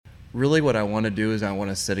really what I want to do is I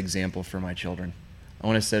want to set example for my children. I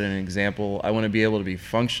want to set an example. I want to be able to be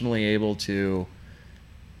functionally able to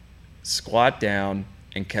squat down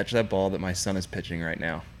and catch that ball that my son is pitching right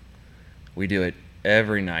now. We do it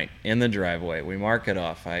every night in the driveway. We mark it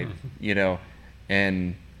off.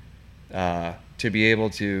 And to be able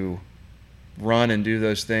to run and do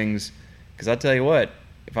those things, because I'll tell you what,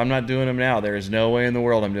 if I'm not doing them now, there is no way in the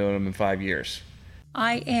world I'm doing them in 5 years.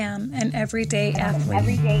 I am an everyday athlete. I am an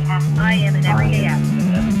everyday athlete. I am an everyday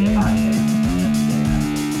athlete.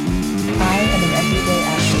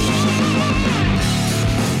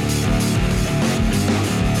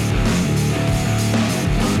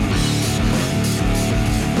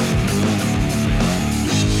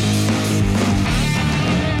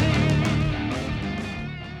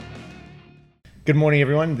 Good morning,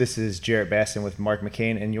 everyone. This is Jarrett Basson with Mark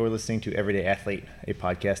McCain, and you're listening to Everyday Athlete, a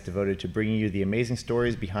podcast devoted to bringing you the amazing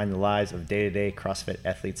stories behind the lives of day-to-day CrossFit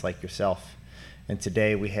athletes like yourself. And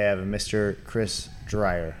today we have Mr. Chris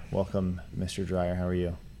Drier. Welcome, Mr. Drier. How are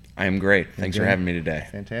you? I am great. Thanks for having me today.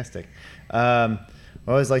 Fantastic. I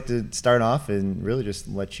always like to start off and really just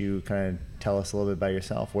let you kind of tell us a little bit about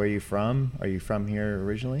yourself. Where are you from? Are you from here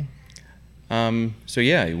originally?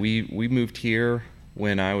 We moved here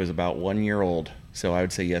when I was about 1 year old. So I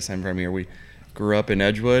would say, yes, I'm from here. We grew up in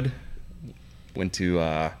Edgewood, went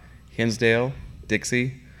to Hinsdale,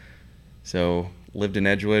 Dixie. So lived in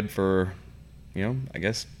Edgewood for, I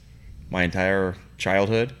guess my entire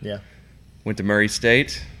childhood. Yeah. Went to Murray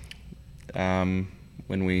State. When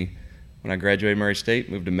I graduated Murray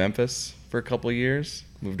State, moved to Memphis for a couple of years.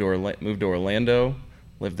 Moved to Orlando,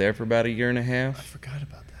 lived there for about a year and a half. I forgot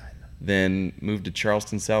about that. Then moved to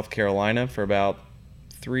Charleston, South Carolina for about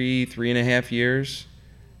three and a half years.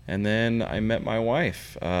 And then I met my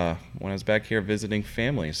wife when I was back here visiting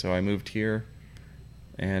family. So I moved here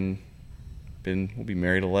and we'll be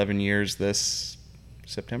married 11 years this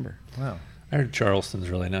September. Wow. I heard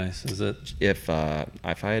Charleston's really nice. Is it? If I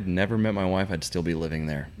had never met my wife, I'd still be living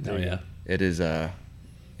there. Oh yeah. It is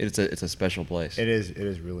it's a special place. It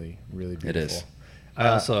is really, really beautiful. It is. I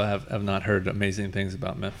also have not heard amazing things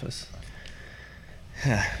about Memphis.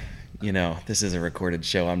 This is a recorded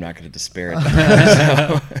show. I'm not going to disparage.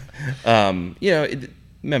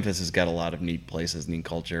 Memphis has got a lot of neat places, neat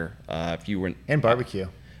culture. And barbecue.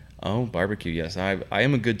 Oh, barbecue, yes. I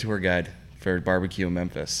am a good tour guide for barbecue in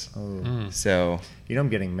Memphis. Oh. So I'm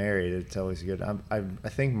getting married. It's always good. I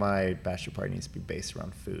think my bachelor party needs to be based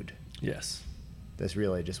around food. Yes. That's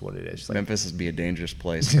really just what it is. Memphis would be a dangerous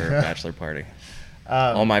place for a bachelor party.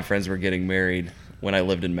 All my friends were getting married when I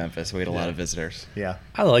lived in Memphis. We had a lot of visitors. Yeah.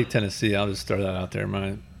 I like Tennessee. I'll just throw that out there.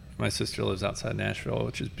 My sister lives outside Nashville,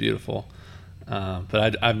 which is beautiful.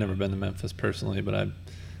 But I've never been to Memphis personally, but I've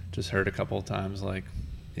just heard a couple of times,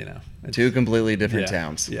 two completely different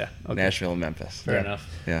towns. Yeah. Okay. Nashville and Memphis. Fair enough.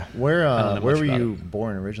 Yeah. Where were you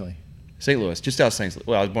born originally? St. Louis, just outside St.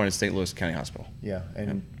 Louis. Well, I was born in St. Louis County Hospital. Yeah,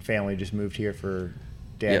 and family just moved here for,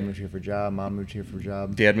 Dad moved here for job, Mom moved here for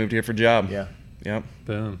job. Dad moved here for job. Yeah. Yep.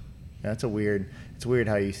 Boom. Yeah, it's weird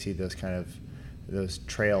how you see those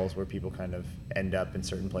trails where people kind of end up in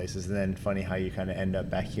certain places, and then funny how you kind of end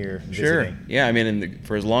up back here visiting. Sure. Yeah, I mean,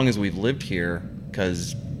 for as long as we've lived here,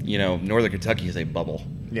 because, Northern Kentucky is a bubble.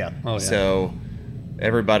 Yeah. Oh, yeah. So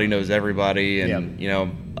everybody knows everybody,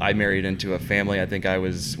 and, I married into a family. I think I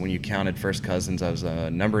was, when you counted first cousins, I was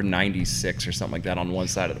number 96 or something like that on one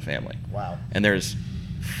side of the family. Wow. And there's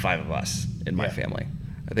 5 of us in my family.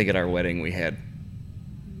 I think at our wedding we had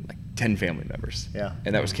 10 family members. Yeah.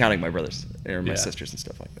 And that was counting my brothers or my sisters and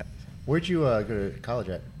stuff like that. Where'd you go to college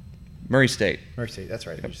at? Murray State. Murray State, that's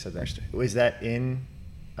right. Yep. You just said that. Murray State. Was that in?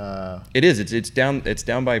 It is. It's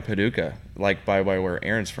down by Paducah, like by where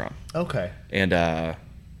Aaron's from. Okay. And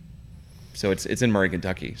so it's in Murray,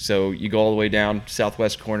 Kentucky. So you go all the way down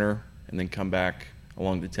southwest corner and then come back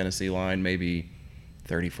along the Tennessee line, maybe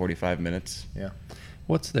 30, 45 minutes. Yeah.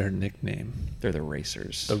 What's their nickname? They're the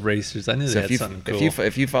Racers. The Racers. I knew they had something cool.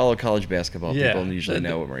 If you follow college basketball, people usually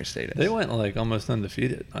know what Murray State is. They went almost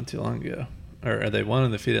undefeated not too long ago. Or they won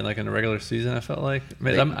undefeated in a regular season, I felt like.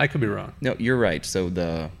 I could be wrong. No, you're right. So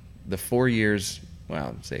the 4 years,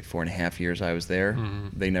 say 4.5 years I was there,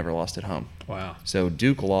 they never lost at home. Wow. So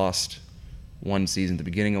Duke lost one season, the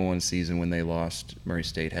beginning of one season when they lost. Murray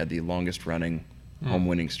State had the longest running home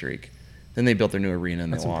winning streak. Then they built their new arena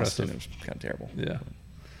and they lost, and it was kind of terrible. Yeah.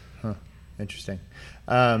 Huh. Interesting.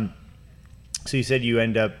 So you said you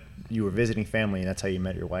were visiting family, and that's how you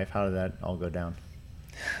met your wife. How did that all go down?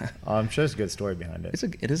 I'm sure there's a good story behind it.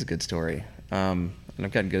 It is a good story, and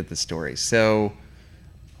I've gotten good at this story. So,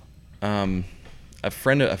 a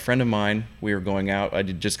friend of mine, we were going out. I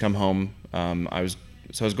had just come home. I was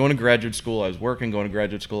I was going to graduate school. I was working, going to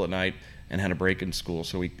graduate school at night, and had a break in school.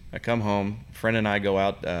 So I come home. A friend and I go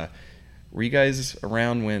out. Were you guys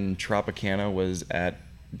around when Tropicana was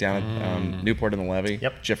down at Newport in the Levee?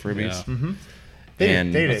 Yep. Jeff Ruby's. Yeah. Mm-hmm. They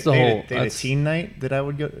had a teen night that I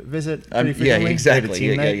would go visit pretty frequently. Exactly.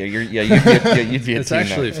 You'd You'd be a It's teen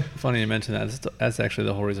actually night. funny you mention that. That's actually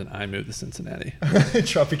the whole reason I moved to Cincinnati.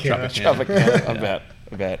 Tropicana. Tropicana.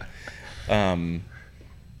 I bet.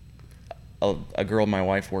 A girl my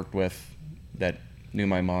wife worked with that knew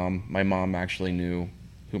my mom. My mom actually knew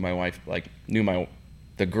who my wife knew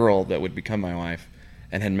the girl that would become my wife,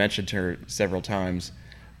 and had mentioned her several times.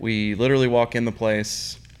 We literally walk in the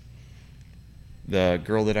place. The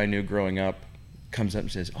girl that I knew growing up comes up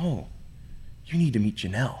and says, "Oh, you need to meet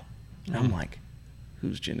Janelle." And I'm like,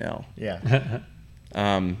 "Who's Janelle?" Yeah.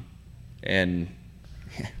 And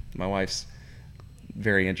my wife's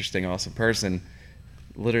very interesting, awesome person.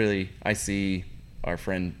 Literally, I see our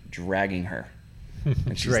friend dragging her.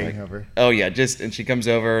 And she's Dragging like, over. "Oh yeah," and she comes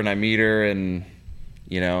over and I meet her, and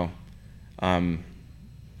and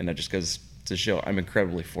that just goes to show I'm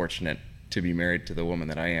incredibly fortunate to be married to the woman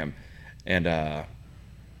that I am. And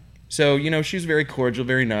so she was very cordial,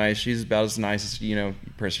 very nice. She's about as nice as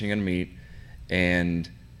person you're gonna meet. And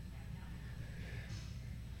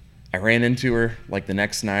I ran into her like the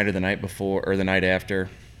next night or the night before or the night after.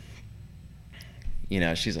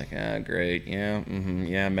 She's like, "Ah, great, yeah,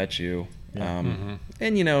 yeah, I met you." Yeah.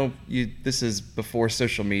 And this is before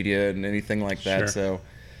social media and anything like that. Sure. So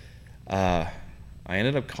I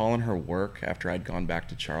ended up calling her work after I'd gone back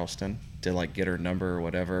to Charleston to like get her number or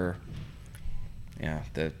whatever. Yeah,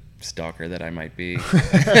 the stalker that I might be.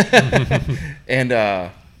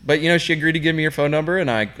 But she agreed to give me her phone number, and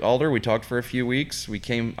I called her. We talked for a few weeks. I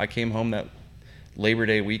came home that Labor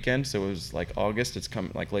Day weekend, so it was like August. It's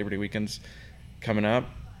like Labor Day weekend's coming up.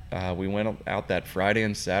 We went out that Friday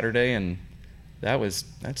and Saturday, and that's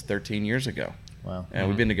 13 years ago. Wow. And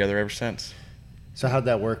we've been together ever since. So how'd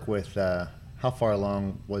that work with, how far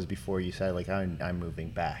along was before you said, like, I'm moving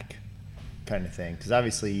back kind of thing? Because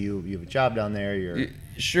obviously you have a job down there.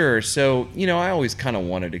 Sure. So, I always kind of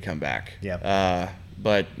wanted to come back. Yeah.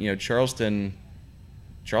 But, Charleston's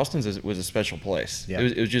was a special place. Yeah.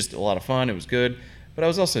 It was just a lot of fun. It was good. But I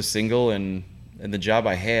was also single, and the job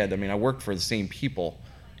I had, I worked for the same people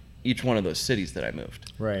each one of those cities that I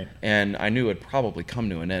moved. Right. And I knew it'd probably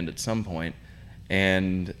come to an end at some point.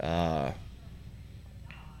 And I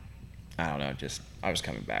don't know, I was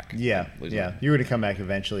coming back. Yeah. Yeah. You were to come back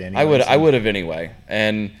eventually anyway. I would have anyway.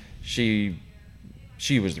 And she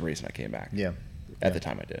was the reason I came back. Yeah. At the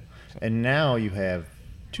time I did. So. And now you have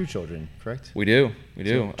 2 children, correct? We do.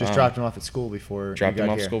 So just dropped them off at school before Dropped you got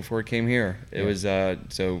him off here. school before he came here. It was,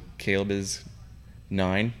 so Caleb is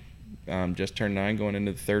 9, just turned 9, going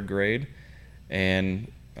into the 3rd grade.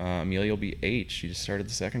 And Amelia will be 8. She just started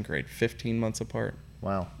the 2nd grade, 15 months apart.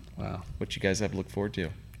 Wow. What you guys have to look forward to.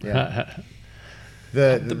 Yeah.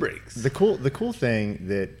 The breaks. The cool thing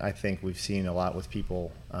that I think we've seen a lot with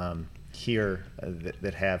people here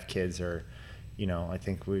that have kids are, I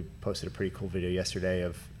think we posted a pretty cool video yesterday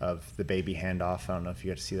of the baby handoff. I don't know if you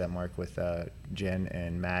got to see that, Mark, with Jen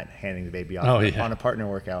and Matt handing the baby off on a partner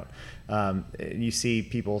workout. You see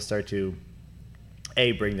people start to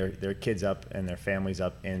bring their kids up and their families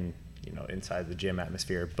up in inside the gym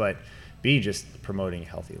atmosphere, but B, just promoting a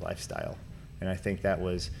healthy lifestyle. And I think that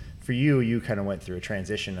was, for you kind of went through a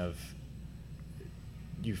transition of,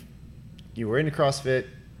 you were into CrossFit,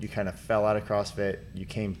 you kind of fell out of CrossFit, you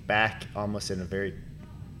came back almost in a very,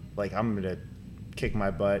 like, I'm going to kick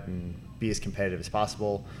my butt and be as competitive as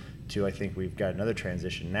possible, to I think we've got another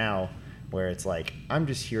transition now where it's like, I'm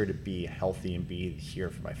just here to be healthy and be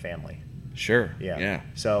here for my family. Sure. Yeah.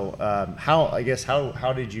 So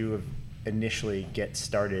how did you initially get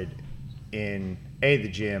started in the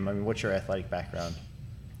gym? What's your athletic background?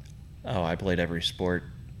 Oh, I played every sport.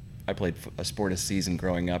 I played a sport a season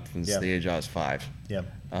growing up since the age I was 5. Yeah.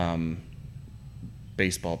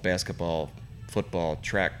 Baseball, basketball, football,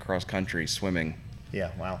 track, cross country, swimming.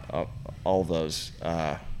 Yeah. Wow. All those.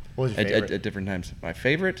 What was your favorite? At different times. My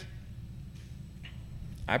favorite?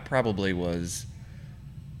 I probably was,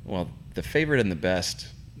 the favorite and the best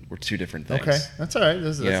were 2 different things. Okay. That's all right.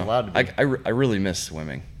 That's allowed to be. I really miss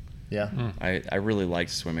swimming. Yeah. I really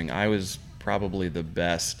liked swimming. I was probably the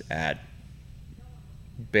best at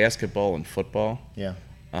basketball and football. Yeah.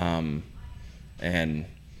 And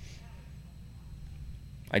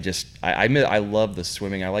I love the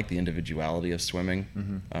swimming. I like the individuality of swimming.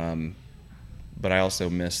 Mm-hmm. But I also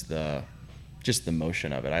miss just the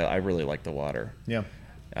motion of it. I really like the water. Yeah.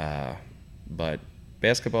 But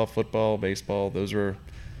basketball, football, baseball, those were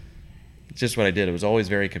it's just what I did. It was always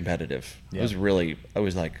very competitive. Yeah. I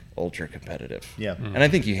was like ultra competitive. Yeah. And I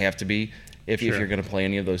think you have to be if Sure. you're going to play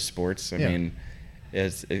any of those sports. I Yeah. mean,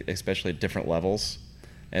 especially at different levels,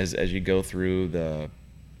 as you go through the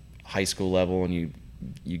high school level and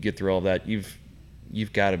you get through all that,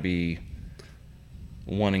 you've got to be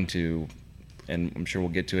wanting to, and I'm sure we'll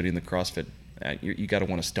get to it in the CrossFit. You got to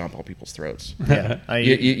want to stomp all people's throats. Yeah.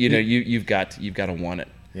 You've got to want it.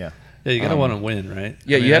 Yeah. Yeah, you gotta want to win, right?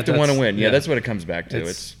 Yeah, I mean, you have to want to that's- win. Yeah, that's what it comes back to.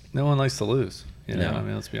 It's no one likes to lose. You know, No. I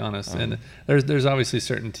mean, let's be honest. And there's obviously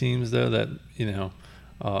certain teams though that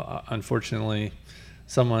unfortunately,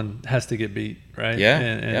 someone has to get beat, right? Yeah,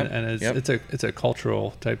 and yep. it's a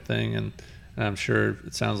cultural type thing, and I'm sure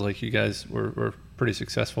it sounds like you guys were pretty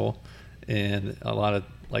successful, and a lot of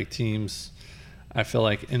like teams, I feel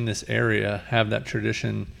like in this area have that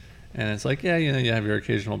tradition. And it's like, yeah, you have your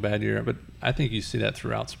occasional bad year, but I think you see that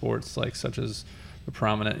throughout sports, like such as the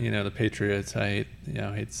prominent, the Patriots. I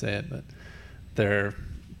hate to say it, but they're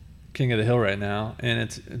king of the hill right now, and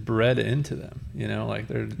it's bred into them. Like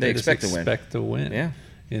they expect just to win. expect to win. Yeah.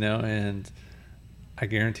 And I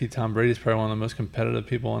guarantee Tom Brady's probably one of the most competitive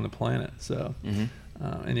people on the planet. So,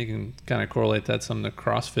 and you can kind of correlate that some to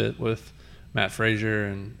CrossFit with Matt Frazier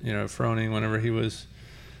and Froning whenever he was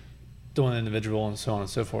doing individual and so on and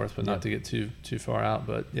so forth, but not to get too far out.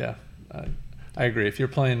 But yeah, I agree. If you're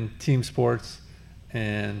playing team sports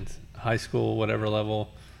and high school, whatever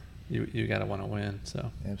level, you got to want to win.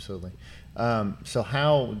 So Absolutely. So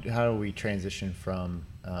how do we transition from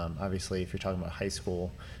obviously if you're talking about high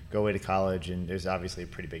school, go away to college, and there's obviously a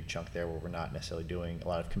pretty big chunk there where we're not necessarily doing a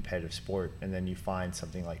lot of competitive sport, and then you find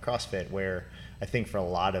something like CrossFit where I think for a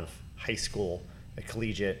lot of high school, a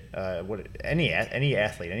collegiate, any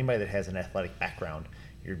athlete, anybody that has an athletic background,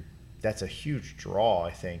 that's a huge draw.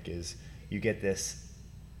 I think is you get this,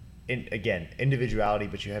 again, individuality,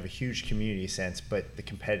 but you have a huge community sense. But the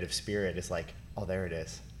competitive spirit is like, oh, there it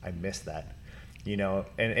is. I missed that,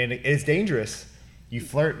 and it's dangerous. You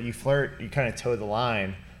flirt. You kind of toe the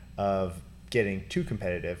line of getting too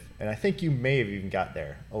competitive, and I think you may have even got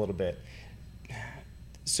there a little bit.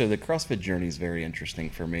 So the CrossFit journey is very interesting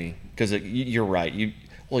for me because you're right. You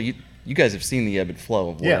guys have seen the ebb and flow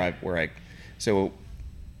of so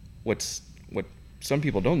what some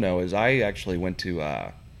people don't know is I actually went to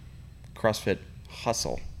CrossFit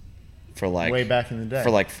Hustle for Way back in the day.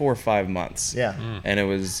 for like 4 or 5 months. Yeah. And it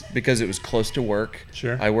was because it was close to work.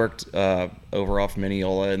 Sure. I worked over off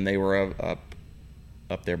Mineola, and they were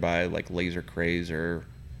up there by like Laser Craze or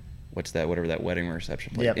whatever that wedding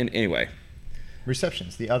reception place. Yep. Anyway.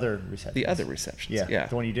 Receptions, the other receptions. Yeah.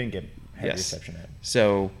 The one you didn't get heavy Yes. reception at.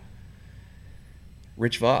 So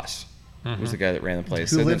Rich Voss was the guy that ran the place.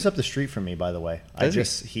 Who And lives then- up the street from me, by the way.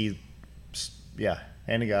 Does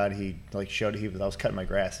hand to God, he like showed I was cutting my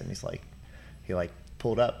grass, and he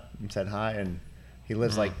pulled up and said hi, and he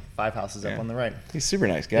lives like 5 houses up Yeah. on the right. He's a super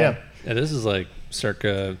nice guy. Yeah. yeah, this is like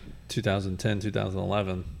circa 2010,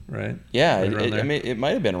 2011, right? Yeah, Right around I there. mean, it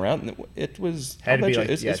might have been around. It was. Had to I'll be bet you like,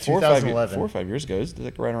 it's yeah, 4 or 5 2011. 4 or 5 years ago. It's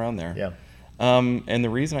like right around there. Yeah. And the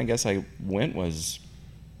reason I guess I went was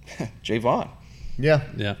Jay Vaughn. Yeah.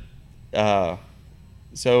 Yeah.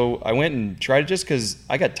 So I went and tried it just because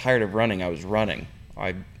I got tired of running. I was running.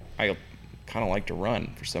 I kind of like to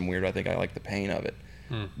run for some weird. I think I like the pain of it.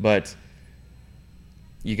 But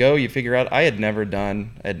you go, you figure out. I had never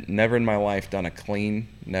in my life done a clean,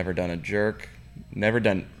 never done a jerk, never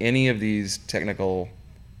done any of these technical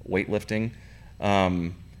weightlifting.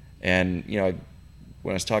 And when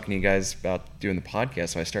I was talking to you guys about doing the podcast,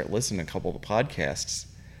 so I started listening to a couple of the podcasts.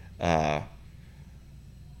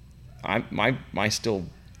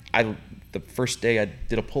 The first day I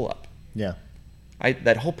did a pull-up. Yeah.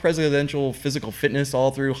 That whole presidential physical fitness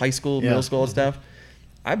all through high school, middle school and stuff,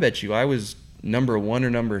 I bet you I was number 1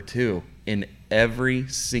 or number 2 in every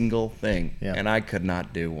single thing. Yeah. And I could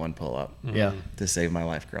not do one pull-up Yeah. to save my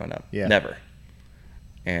life growing up. Yeah. Never.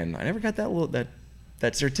 And I never got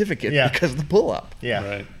that certificate Yeah. because of the pull-up. Yeah.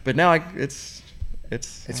 Right. But now it's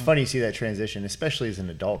funny you see that transition, especially as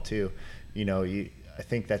an adult too. I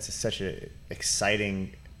think that's such a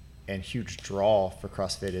exciting and huge draw for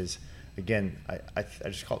CrossFit is, again, I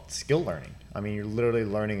just call it skill learning. I mean, you're literally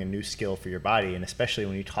learning a new skill for your body, and especially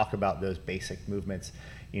when you talk about those basic movements,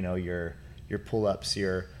 your pull-ups,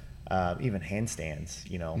 your even handstands.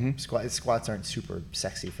 Squats aren't super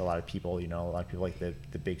sexy for a lot of people. A lot of people like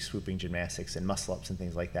the big swooping gymnastics and muscle ups and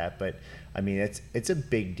things like that. But I mean, it's a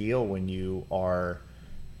big deal when you are,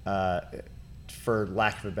 for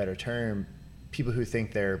lack of a better term, people who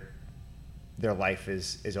think their life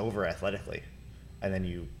is over athletically, and then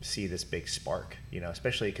you see this big spark,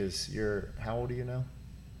 especially because how old are you now?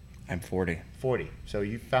 I'm 40. 40. So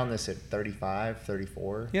you found this at 35,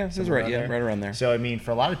 34? Yeah, that's somewhere right. around Yeah, there? right around there. So, I mean,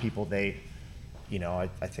 for a lot of people, I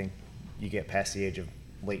think you get past the age of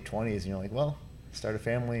late 20s and you're like, well, start a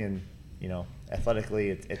family and, athletically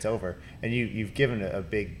it's over. And you've given a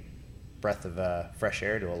big breath of fresh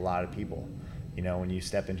air to a lot of people. When you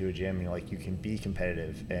step into a gym, you can be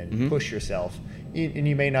competitive and push yourself. And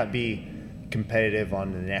you may not be competitive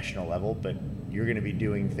on the national level, but you're going to be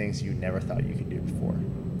doing things you never thought you could do before.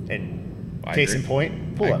 And case in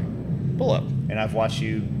point, pull up. Pull up. And I've watched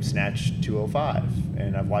you snatch 205,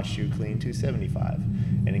 and I've watched you clean 275.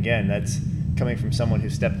 And again, that's coming from someone who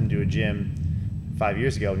stepped into a gym 5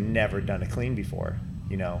 years ago, never done a clean before.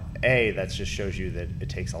 That just shows you that it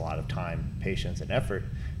takes a lot of time, patience, and effort.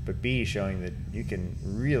 But B, showing that you can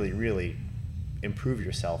really, really improve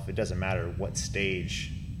yourself. It doesn't matter what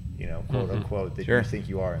stage, quote unquote, that you think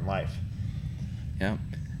you are in life. Yeah.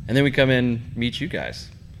 And then we come in, meet you guys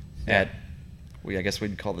at, I guess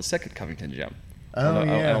we'd call the second Covington gym. Oh,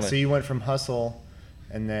 yeah. So you went from hustle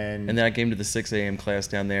and then I came to the 6 a.m. class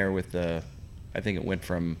down there with I think it went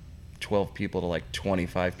from 12 people to like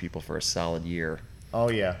 25 people for a solid year. Oh,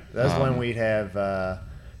 yeah. That was when we'd have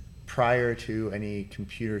prior to any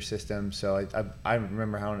computer system. So I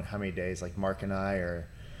remember how many days, like Mark and I or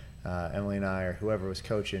Emily and I or whoever was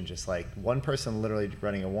coaching, just like one person literally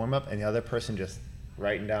running a warm-up and the other person just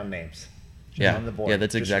writing down names on the board. Yeah,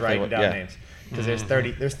 that's just exactly writing down names. Because there's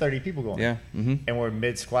 30 people going. Yeah. And we're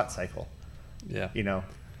mid-squat cycle. Yeah.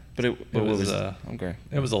 But it was okay.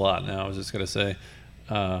 It was a lot. Now I was just gonna say,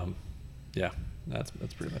 that's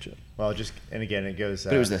pretty much it. Well, and again, it goes.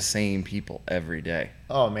 But it was the same people every day.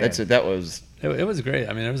 Oh man, That was. It was great.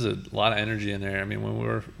 I mean, there was a lot of energy in there. I mean,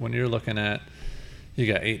 when you're looking at,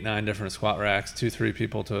 you got 8-9 different squat racks, 2-3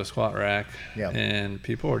 people to a squat rack, and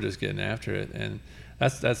people were just getting after it. And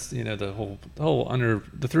that's the whole under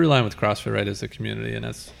the through line with CrossFit, right, is the community, and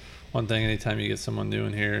that's one thing. Anytime you get someone new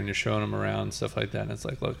in here and you're showing them around and stuff like that, and it's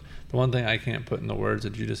like, look, the one thing I can't put in the words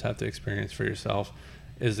that you just have to experience for yourself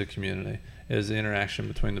is the community, is the interaction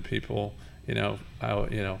between the people.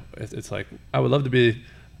 It's like I would love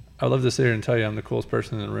to sit here and tell you I'm the coolest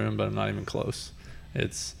person in the room, but I'm not even close.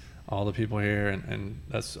 It's all the people here, and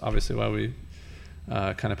that's obviously why we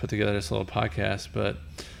kind of put together this little podcast. But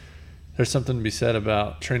there's something to be said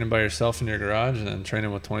about training by yourself in your garage and then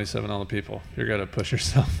training with 27 other people. You're going to push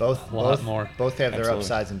yourself a lot more. Both have their Absolutely.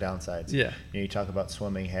 upsides and downsides. Yeah. You talk about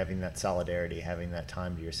swimming, having that solidarity, having that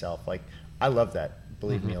time to yourself. Like, I love that.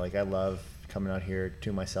 Believe me, like I love coming out here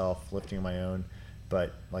to myself, lifting on my own.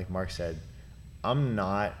 But like Mark said, I'm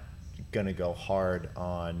not going to go hard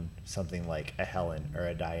on something like a Helen or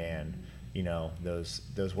a Diane, those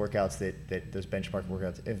workouts that those benchmark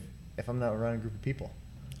workouts, if I'm not around a group of people.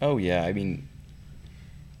 Oh yeah, I mean,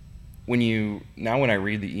 when I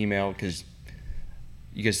read the email, because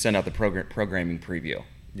you guys send out the programming preview,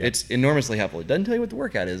 it's enormously helpful. It doesn't tell you what the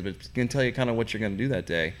workout is, but it's going to tell you kind of what you're going to do that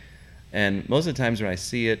day. And most of the times when I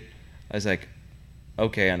see it, I was like,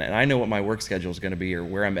 okay, and I know what my work schedule is going to be or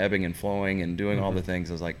where I'm ebbing and flowing and doing all the things.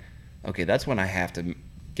 I was like, okay, that's when I have to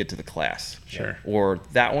get to the class. Sure. Or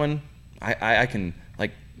that one, I can,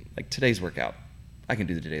 like today's workout, I can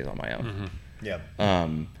do the days on my own. Yeah.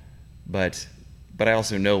 But I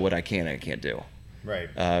also know what I can and I can't do. Right.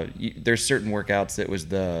 There's certain workouts that was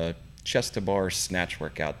the chest to bar snatch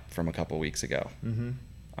workout from a couple weeks ago. Mm-hmm.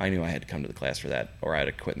 I knew I had to come to the class for that, or I had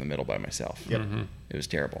to quit in the middle by myself. Yep. It was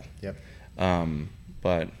terrible. Yep.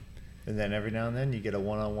 But and then every now and then you get a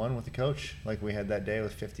one-on-one with the coach, like we had that day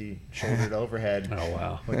with 50 shouldered overhead. Oh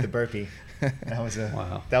wow! With the burpee, that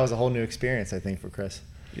was a whole new experience, I think, for Chris.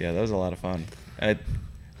 Yeah, that was a lot of fun.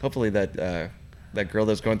 Hopefully that girl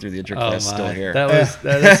that's going through the intro class is still here.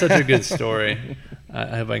 That's such a good story.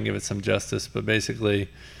 I hope I can give it some justice. But basically,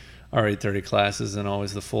 our 8:30 class isn't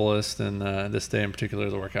always the fullest, and this day in particular,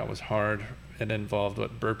 the workout was hard. It involved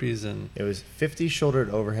burpees and it was 50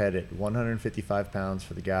 shouldered overhead at 155 pounds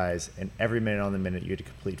for the guys, and every minute on the minute you had to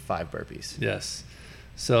complete 5 burpees. Yes.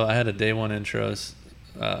 So I had a day one intros,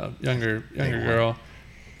 younger girl,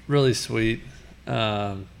 really sweet,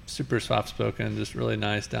 super soft spoken, just really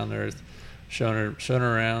nice, down to earth, showing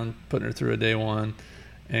her around, putting her through a day one,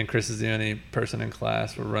 and Chris is the only person in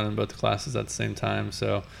class. We're running both the classes at the same time,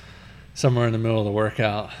 so somewhere in the middle of the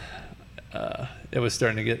workout, it was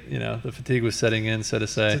starting to get, the fatigue was setting in, so to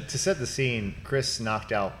say. To set the scene, Chris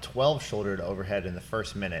knocked out 12 shouldered overhead in the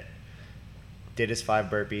first minute, did his 5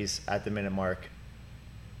 burpees at the minute mark,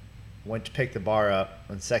 went to pick the bar up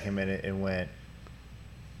on the second minute and went,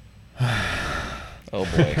 oh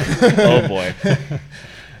boy. Oh boy.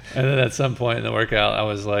 And then at some point in the workout, I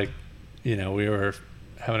was like, we were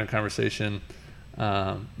having a conversation.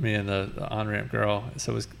 me and the on-ramp girl,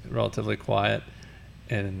 so it was relatively quiet,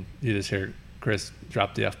 and you just hear Chris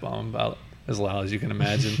drop the F-bomb about as loud as you can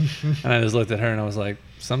imagine. And I just looked at her and I was like,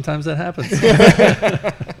 sometimes that happens.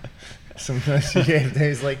 Sometimes you have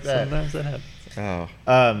days like that. Sometimes that happens.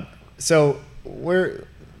 Oh. So we're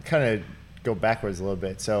kind of go backwards a little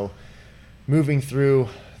bit. So moving through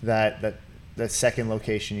that second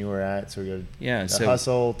location you were at, so we go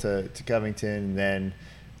Hustle to Covington, and then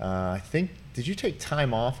I think, did you take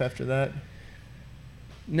time off after that?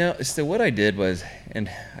 No, so what I did was, and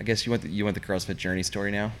I guess you want the CrossFit journey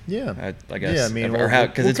story now. Yeah, I guess. Yeah, I mean, or how,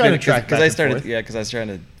 because we'll it's been because I started. forth. Yeah, because I was trying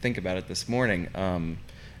to think about it this morning.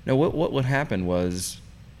 No, what happened was,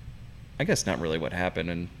 I guess not really what happened,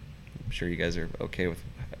 and I'm sure you guys are okay with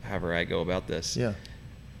however I go about this. Yeah.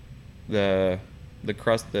 The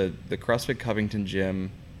CrossFit Covington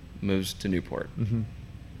gym moves to Newport. Mm-hmm.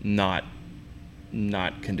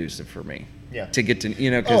 Not conducive for me. Yeah. To get to,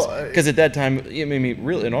 because at that time, I mean,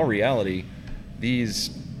 really, in all reality, these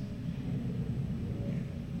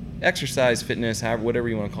exercise, fitness, however, whatever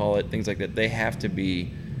you want to call it, things like that, they have to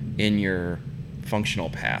be in your functional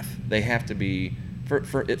path. They have to be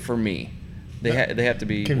for me. They have to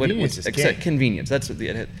be convenience is king. Convenience. That's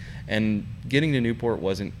what and getting to Newport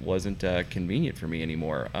wasn't convenient for me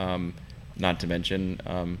anymore. Not to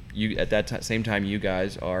mention, you at that same time, you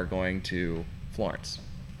guys are going to Florence,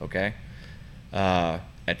 okay?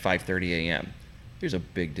 At 5:30 a.m. There's a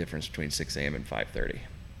big difference between 6 a.m. and 5:30.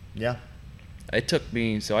 Yeah. It took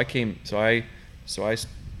me. So I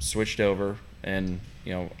switched over, and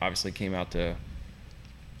obviously came out to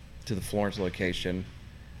the Florence location.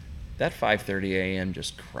 That 5:30 a.m.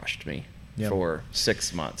 just crushed me for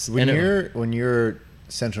 6 months. When your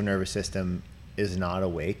central nervous system is not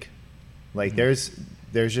awake, like there's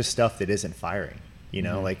just stuff that isn't firing.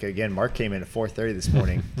 Like again, Mark came in at 4:30 this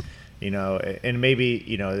morning. And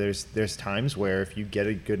maybe there's times where if you get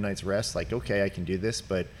a good night's rest, like, okay, I can do this,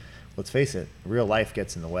 but let's face it, real life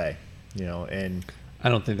gets in the way. And I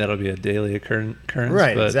don't think that'll be a daily occurrence,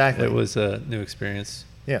 right? But exactly. It was a new experience.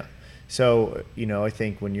 Yeah. So I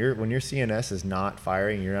think when your CNS is not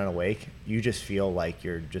firing, you're not awake, you just feel like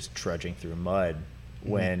you're just trudging through mud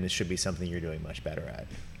when it should be something you're doing much better at.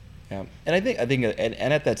 Yeah, and I think and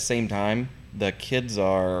at that same time, the kids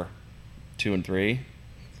are 2 and 3.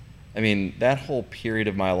 I mean, that whole period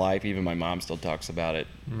of my life, even my mom still talks about it.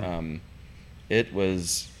 It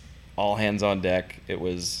was all hands on deck. It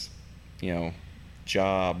was,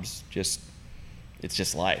 jobs. It's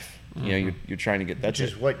just life. You're trying to get that. Which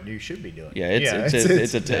is what you should be doing. Yeah,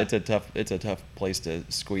 it's a tough place to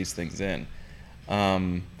squeeze things in.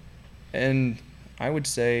 And I would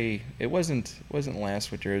say it wasn't last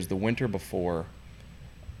winter. It was the winter before.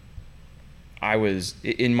 I was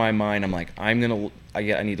in my mind. I'm like, I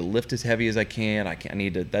need to lift as heavy as I can. I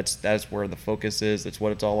need to. That's where the focus is. That's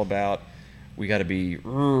what it's all about. We got to be, I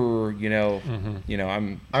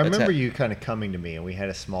remember you kind of coming to me, and we had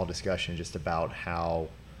a small discussion just about how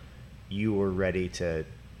you were ready to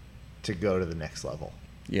go to the next level.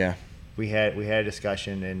 Yeah. We had a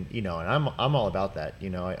discussion, and and I'm all about that.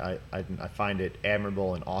 I find it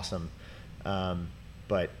admirable and awesome,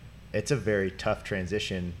 but it's a very tough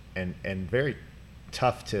transition and very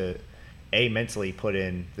tough to mentally put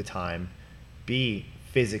in the time,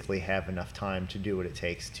 physically have enough time to do what it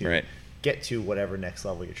takes to get to whatever next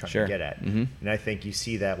level you're trying to get at. Mm-hmm. And I think you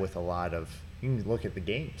see that with a lot of. You can look at the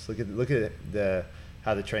games. Look at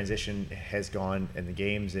how the transition has gone in the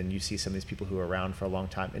games, and you see some of these people who are around for a long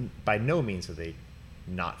time, and by no means are they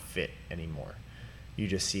not fit anymore. You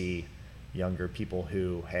just see younger people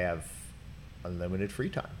who have unlimited free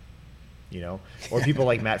time, or people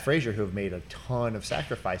like Matt Frazier who have made a ton of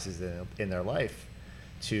sacrifices in their life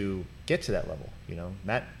to get to that level.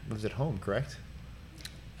 Matt lives at home, correct?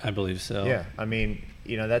 I believe so. Yeah, I mean,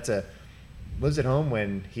 lives at home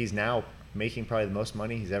when he's now making probably the most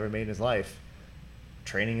money he's ever made in his life,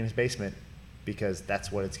 training in his basement, because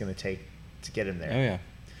that's what it's going to take to get him there. Oh yeah.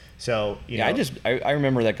 So I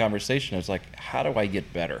remember that conversation. I was like, how do I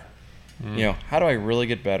get better? How do I really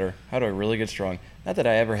get better? How do I really get strong? Not that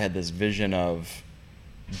I ever had this vision of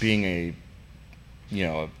being a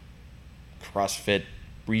CrossFit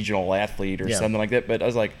regional athlete or something like that. But I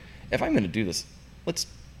was like, if I'm going to do this, let's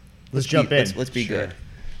jump in. Let's be good.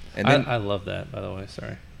 And And then, I love that, by the way.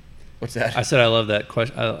 Sorry. What's that? I said I love that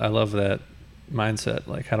question. I love that mindset.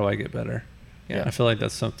 Like, how do I get better? Yeah. I feel like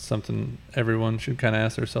that's something everyone should kind of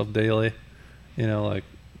ask themselves daily. Like,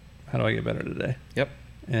 how do I get better today? Yep.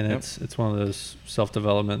 And it's one of those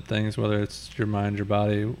self-development things, whether it's your mind, your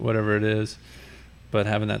body, whatever it is. But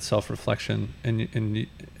having that self-reflection in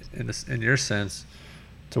your sense,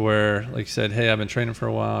 to where, like you said, hey, I've been training for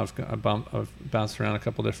a while. I've bounced around a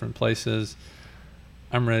couple different places.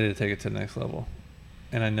 I'm ready to take it to the next level,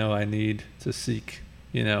 and I know I need to seek,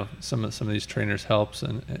 some of these trainers' help,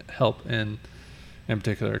 and in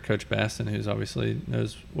particular Coach Baston, who's obviously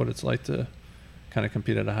knows what it's like to kind of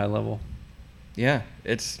compete at a high level. Yeah,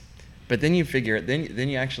 but then you figure then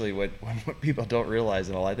you actually what people don't realize,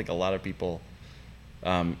 and I think a lot of people,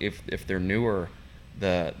 if they're newer,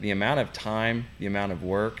 the amount of time, the amount of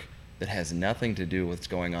work that has nothing to do with what's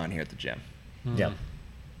going on here at the gym. Mm-hmm. Yeah.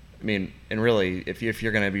 I mean, and really, if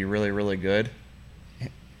you're going to be really, really good,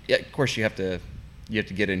 yeah, of course you have to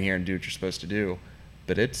get in here and do what you're supposed to do,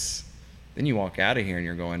 but then you walk out of here and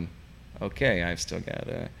you're going, okay, I've still got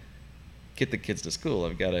to get the kids to school.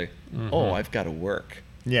 I've got to, I've got to work.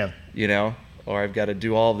 Yeah. Or I've got to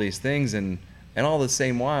do all these things, and all the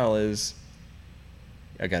same while is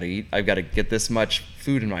I got to eat. I've got to get this much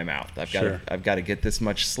food in my mouth. I've got to get this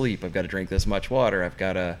much sleep. I've got to drink this much water. I've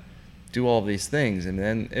got to do all of these things, and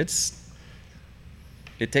then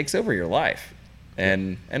it takes over your life.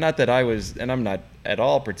 And not that I'm not at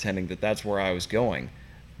all pretending that that's where I was going,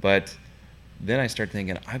 but then I start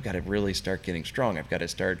thinking, I've got to really start getting strong. I've got to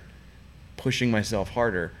start pushing myself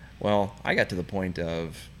harder. Well, I got to the point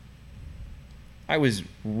of I was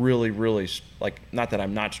really, really, not that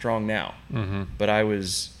I'm not strong now, but I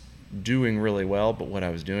was doing really well. But what I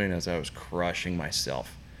was doing is I was crushing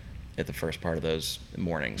myself at the first part of those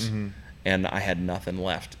mornings. And I had nothing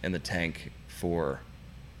left in the tank for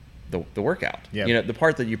the workout. Yeah. The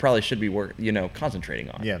part that you probably should be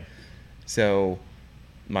concentrating on. Yeah. So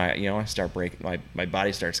I start breaking, my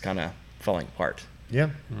body starts kind of falling apart. Yeah.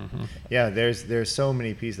 Yeah. There's so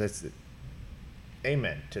many pieces. That's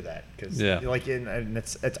amen to that. Cause and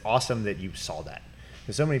it's awesome that you saw that,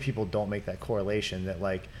 because so many people don't make that correlation. That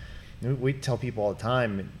we tell people all the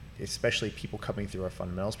time, especially people coming through our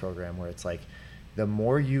fundamentals program, where it's like, the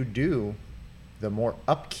more you do, the more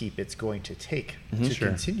upkeep it's going to take to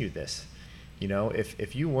continue this.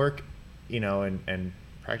 If you work, and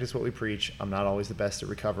practice what we preach. I'm not always the best at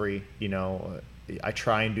recovery. I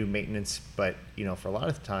try and do maintenance, but for a lot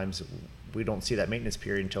of times we don't see that maintenance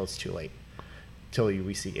period until it's too late, till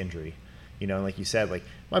we see injury. Like you said,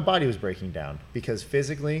 my body was breaking down because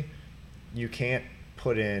physically you can't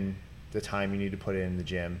put in the time you need to put in the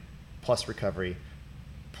gym, plus recovery,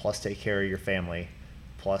 plus take care of your family,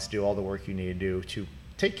 plus do all the work you need to do to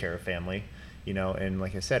take care of family, and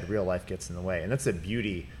like I said, real life gets in the way. And that's the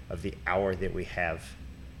beauty of the hour that we have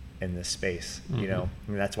in this space. And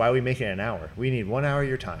that's why we make it an hour. We need 1 hour of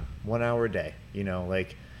your time, 1 hour a day,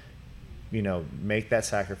 make that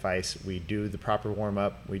sacrifice. We do the proper warm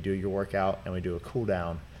up, we do your workout, and we do a cool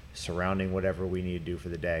down surrounding whatever we need to do for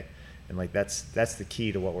the day. And that's the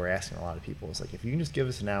key to what we're asking a lot of people. Is if you can just give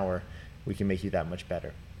us an hour, we can make you that much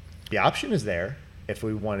better. The option is there if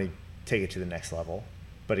we want to take it to the next level.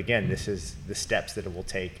 But again, this is the steps that it will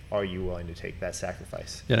take. Are you willing to take that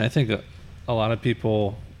sacrifice? Yeah, and I think a lot of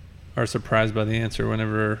people are surprised by the answer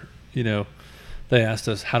whenever, they asked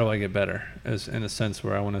us, how do I get better? As in a sense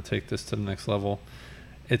where I want to take this to the next level.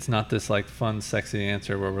 It's not this fun, sexy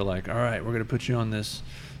answer where we're like, all right, we're going to put you on this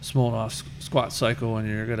small off squat cycle and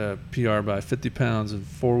you're going to PR by 50 pounds in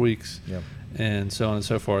 4 weeks. Yep. And so on and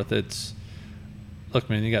so forth. It's, look,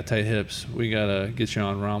 man, you got tight hips. We got to get you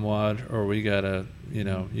on Ramwad, or we got to, you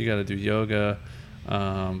got to do yoga,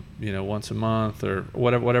 once a month, or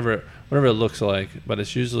whatever it looks like. But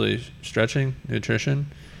it's usually stretching, nutrition,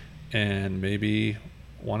 and maybe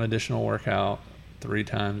one additional workout 3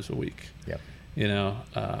 times a week. Yep.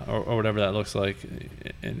 Or whatever that looks like,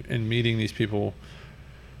 and meeting these people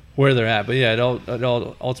where they're at. But yeah, it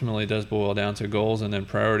all ultimately does boil down to goals and then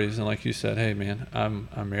priorities. And like you said, hey man, I'm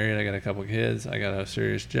married, I got a couple kids, I got a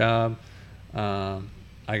serious job, I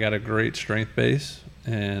got a great strength base,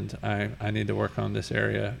 and I need to work on this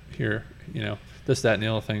area here, this, that, and the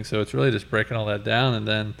other thing. So it's really just breaking all that down. And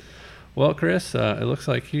then, well, Chris, it looks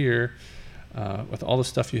like here, with all the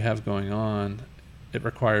stuff you have going on, it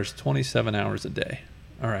requires 27 hours a day.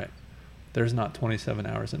 All right. There's not 27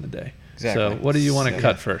 hours in a day. Exactly. So what do you want to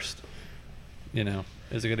cut first? Is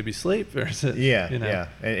it going to be sleep, or is it? Yeah. Yeah.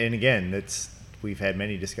 And again, we've had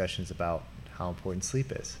many discussions about how important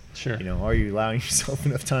sleep is. Sure. Are you allowing yourself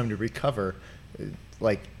enough time to recover,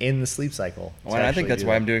 in the sleep cycle? Well, I think that's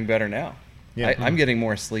why I'm doing better now. Yeah. I'm getting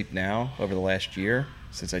more sleep now over the last year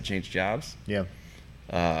since I changed jobs. Yeah.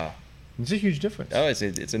 It's a huge difference. Oh,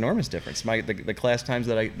 it's enormous difference. The class times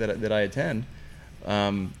that I attend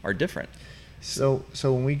are different. So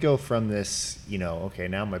when we go from this, okay,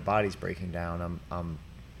 now my body's breaking down. I'm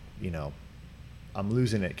I'm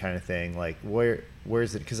losing it kind of thing. Like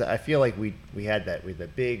where's it? Because I feel like we had the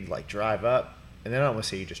big like drive up, and then I don't want to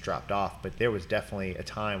say you just dropped off, but there was definitely a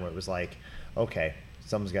time where it was like, okay,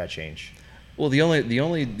 something's got to change. Well, the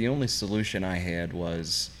only solution I had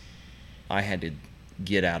was I had to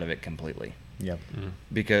get out of it completely. Yep.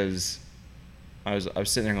 Because I was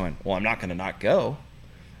sitting there going, well, I'm not going to not go,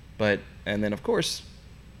 and then of course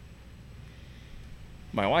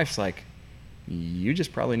my wife's like, you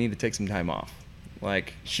just probably need to take some time off.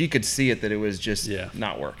 Like, she could see it that it was just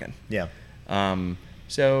not working. Yeah.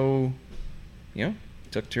 So,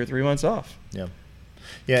 took 2 or 3 months off. Yeah.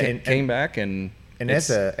 Yeah. And came back and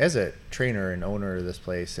as a trainer and owner of this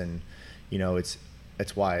place, and it's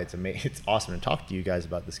why it's awesome to talk to you guys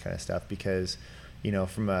about this kind of stuff, because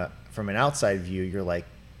from an outside view, you're like,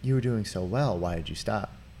 you were doing so well, why did you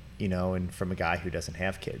stop? And from a guy who doesn't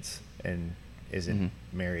have kids and isn't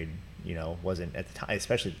married, wasn't at the time,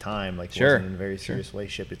 especially at the time, like wasn't in a very serious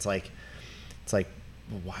relationship. It's like,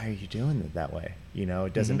 well, why are you doing it that way?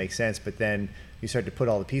 It doesn't make sense. But then you start to put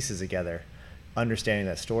all the pieces together. Understanding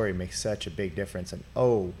that story makes such a big difference. And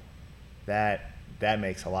that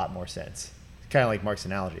makes a lot more sense. It's kind of like Mark's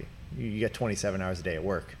analogy. You get 27 hours a day at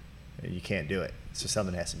work, and you can't do it. So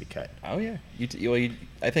something has to be cut. Oh yeah.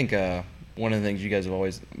 I think one of the things you guys have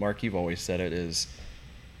always, Mark, you've always said it, is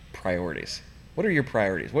priorities. What are your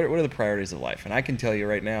priorities? What are the priorities of life? And I can tell you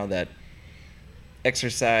right now that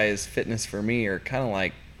exercise, fitness for me are kind of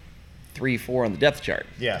like 3, 4 on the depth chart.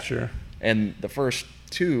 Yeah. Sure. And the first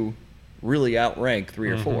 2 really outrank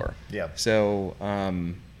 3 or 4. Yeah. So,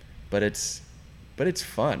 but it's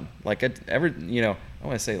fun. Like I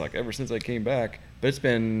want to say like ever since I came back, but it's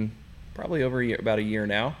been probably about a year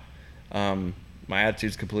now. My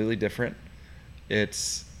attitude's completely different.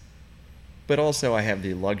 But also I have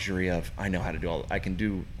the luxury of, I know how to do I can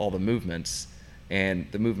do all the movements, and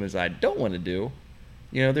the movements I don't want to do,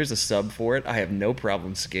 there's a sub for it. I have no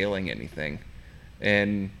problem scaling anything.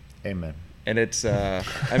 And amen. And it's I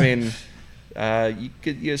mean, you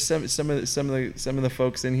could some of the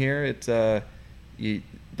folks in here, it's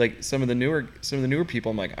like some of the newer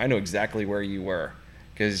people, I'm like, I know exactly where you were,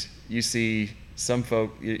 because you see some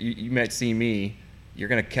folk, you might see me, you're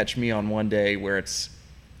gonna catch me on one day where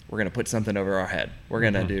we're gonna put something over our head, we're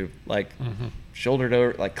gonna do like shoulder to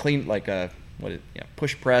over, like clean, like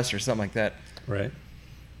push press or something like that. Right.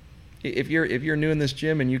 If you're new in this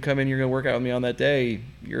gym and you come in, you're gonna work out with me on that day,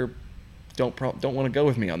 don't want to go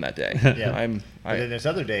with me on that day. Yeah. But then there's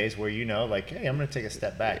other days where like, hey, I'm going to take a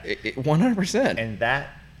step back. 100%. And that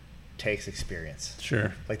takes experience.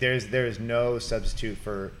 Sure. Like there is no substitute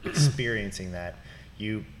for experiencing that.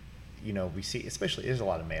 We see, especially, there's a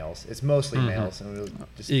lot of males. It's mostly males. And we'll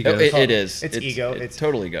just ego. It is. It's ego. It's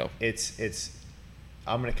total ego. It's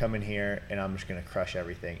I'm going to come in here and I'm just going to crush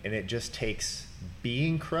everything. And it just takes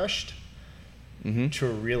being crushed to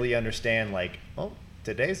really understand, like, oh,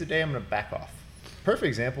 today's the day I'm going to back off. Perfect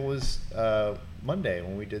example was Monday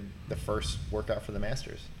when we did the first workout for the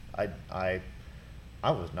Masters. I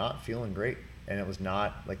was not feeling great, and it was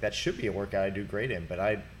not like that should be a workout I do great in, but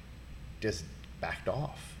I just backed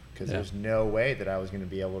off because there's no way that I was going to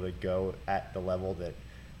be able to go at the level that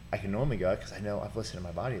I can normally go, because I know I've listened to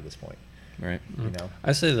my body at this point. Right.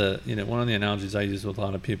 I say that one of the analogies I use with a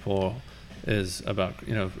lot of people is about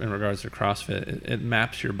in regards to CrossFit, it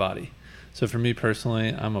maps your body. So for me personally,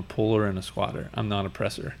 I'm a puller and a squatter. I'm not a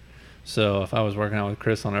presser. So if I was working out with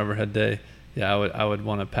Chris on overhead day, I would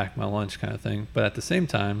want to pack my lunch kind of thing. But at the same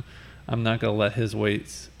time, I'm not going to let his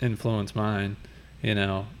weights influence mine,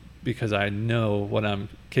 because I know what I'm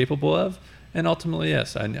capable of. And ultimately,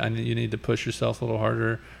 yes, you need to push yourself a little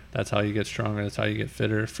harder. That's how you get stronger. That's how you get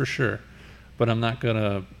fitter, for sure. But I'm not going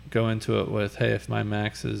to go into it with, hey, if my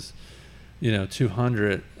max is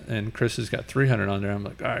 200 and Chris has got 300 on there, I'm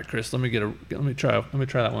like, all right, Chris, let me try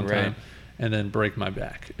that one time, and then break my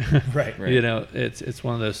back. Right. It's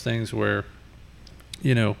one of those things where,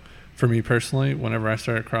 for me personally, whenever I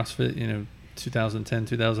started CrossFit, 2010,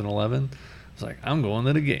 2011, I was like, I'm going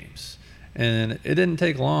to the games. And it didn't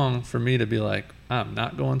take long for me to be like, I'm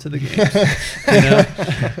not going to the games,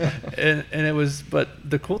 and it was, but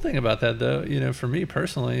the cool thing about that though, for me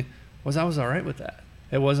personally, was I was all right with that.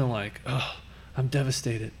 It wasn't like, oh, I'm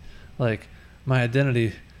devastated. Like, my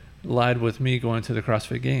identity lied with me going to the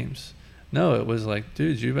CrossFit Games. No, it was like,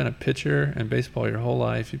 dude, you've been a pitcher in baseball your whole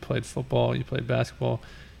life. You played football. You played basketball.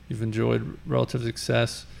 You've enjoyed relative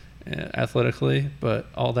success athletically, but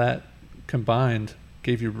all that combined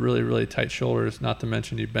gave you really, really tight shoulders, not to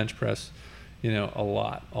mention you bench press, a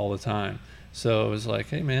lot all the time. So it was like,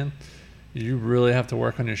 hey, man, you really have to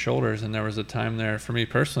work on your shoulders. And there was a time there for me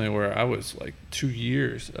personally where I was like 2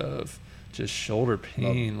 years of just shoulder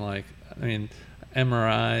pain, like, I mean,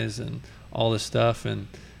 MRIs and all this stuff. And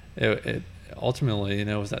it ultimately, you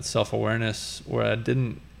know, was that self-awareness where I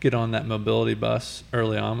didn't get on that mobility bus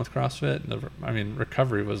early on with CrossFit. I mean,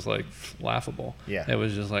 recovery was like laughable. Yeah. It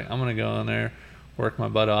was just like, I'm going to go in there, work my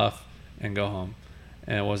butt off, and go home.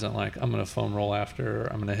 And it wasn't like, I'm going to foam roll after, or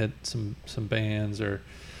I'm going to hit some bands or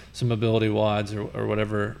some mobility wads or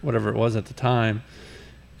whatever it was at the time.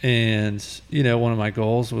 And, you know, one of my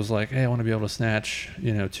goals was like, hey, I want to be able to snatch,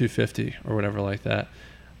 you know, 250 or whatever like that.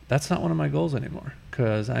 That's not one of my goals anymore,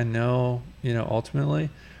 because I know, you know, ultimately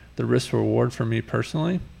the risk reward for me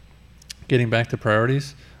personally, getting back to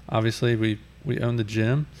priorities, obviously we own the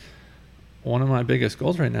gym. One of my biggest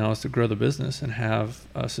goals right now is to grow the business and have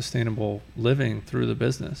a sustainable living through the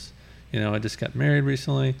business. You know, I just got married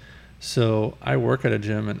recently, so I work at a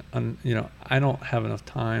gym, and you know, I don't have enough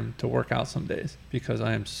time to work out some days because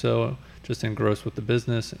I am so just engrossed with the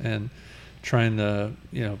business and trying to,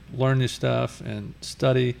 you know, learn new stuff and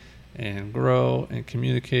study and grow and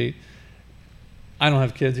communicate. I don't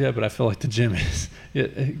have kids yet, but I feel like the gym is.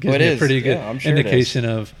 It gives me a pretty good indication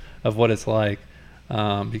of what it's like,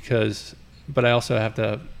 because. But I also have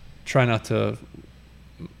to try not to,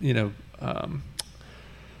 you know,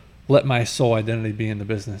 let my sole identity be in the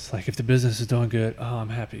business. Like, if the business is doing good, oh, I'm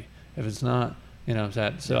happy. If it's not, you know, I'm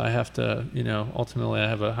sad. So I have to, you know, ultimately I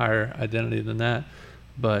have a higher identity than that.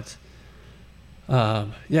 But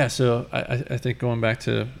yeah, so I think going back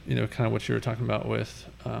to, you know, kind of what you were talking about with,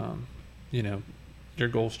 you know, your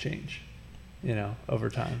goals change, you know, over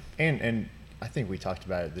time. And I think we talked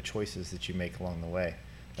about it, the choices that you make along the way.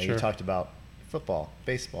 Like, Sure. You talked about football,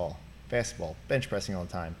 baseball, basketball, bench pressing all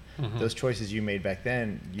the time. Mm-hmm. Those choices you made back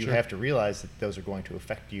then, you Sure. have to realize that those are going to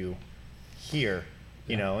affect you here,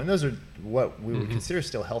 you Yeah. know, and those are what we would Mm-hmm. consider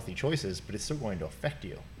still healthy choices, but it's still going to affect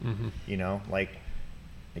you. Mm-hmm. You know, like,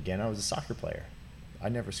 again, I was a soccer player. I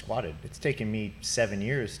never squatted. It's taken me 7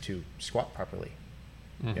 years to squat properly.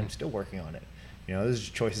 Mm-hmm. I'm still working on it. You know, those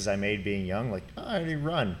are choices I made being young. Like, oh, I already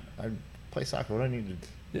run. I play soccer. What do I need to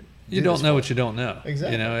You do don't this know for? what you don't know.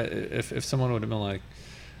 Exactly. You know, if someone would have been like,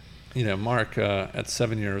 you know, Mark, at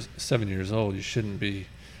 7 years old, you shouldn't be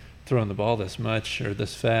throwing the ball this much or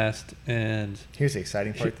this fast. And Here's the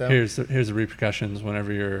exciting part, though. here's the repercussions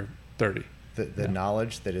whenever you're 30. The Yeah.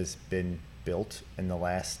 knowledge that has been built in the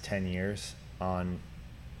last 10 years on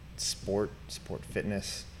sport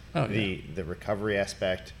fitness, Oh, the recovery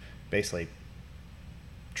aspect, basically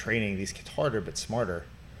training these kids harder but smarter,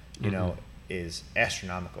 you Mm-hmm. know, is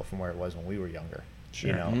astronomical from where it was when we were younger. Sure.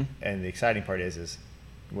 You know, Mhm. and the exciting part is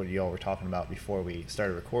what you all were talking about before we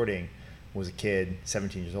started recording was a kid,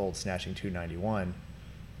 17 years old, snatching 291,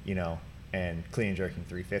 you know, and clean and jerking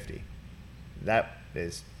 350. That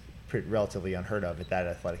is relatively unheard of at that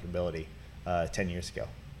athletic ability 10 years ago,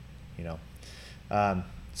 you know.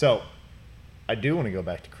 So I do want to go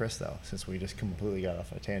back to Chris, though, since we just completely got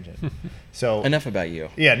off a tangent. So Enough about you.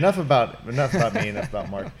 yeah, enough about me, enough about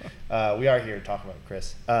Mark. We are here to talk about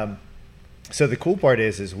Chris. So the cool part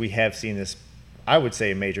is we have seen this, I would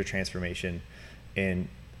say, a major transformation in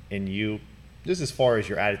you, just as far as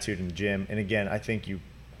your attitude in the gym. And again, I think you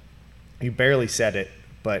barely said it,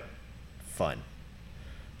 but fun.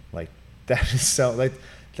 Like, that is so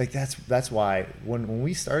like that's why when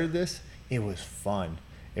we started this, it was fun.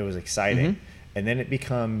 It was exciting. Mm-hmm. And then it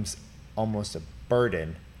becomes almost a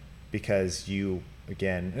burden because you,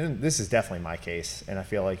 again, and this is definitely my case, and I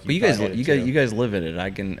feel like But you guys live in it.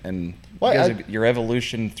 I can, and Well, you guys your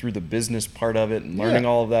evolution through the business part of it and learning Yeah.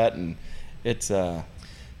 all of that, and it's But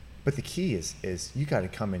the key is you got to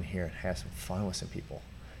come in here and have some fun with some people.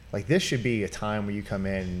 Like, this should be a time where you come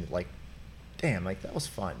in and, like, damn, like, that was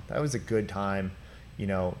fun. That was a good time, you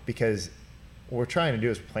know, because what we're trying to do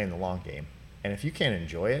is playing the long game. And if you can't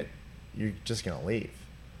enjoy it, you're just going to leave.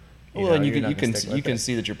 well, and you're not you gonna can stick with it.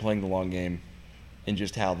 see that you're playing the long game in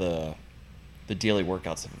just how the daily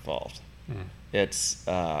workouts have evolved. Mm. It's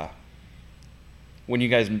when you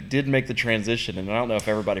guys did make the transition, and I don't know if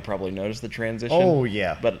everybody probably noticed the transition. Oh,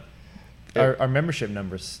 yeah. but Our membership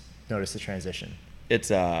numbers notice the transition.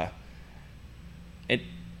 it's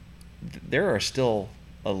there are still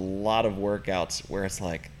a lot of workouts where it's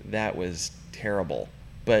like, that was terrible,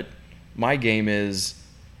 but my game is,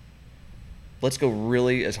 let's go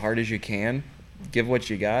really as hard as you can, give what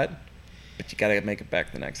you got, but you got to make it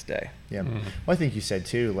back the next day. Yeah. Mm. Well, I think you said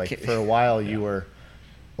too, like, for a while you were,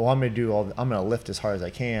 well, I'm going to lift as hard as I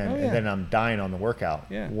can, Oh, yeah. and then I'm dying on the workout.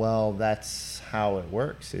 Yeah. Well, that's how it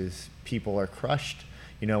works, is people are crushed,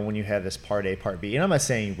 you know, when you have this part A, part B. And I'm not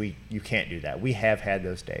saying you can't do that. We have had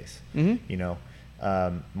those days. Mm-hmm. You know,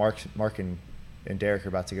 Mark and Derek are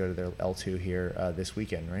about to go to their L2 here this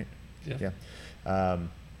weekend, right? Yeah.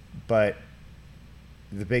 But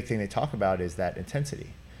the big thing they talk about is that intensity.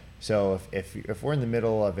 So if we're in the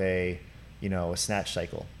middle of a snatch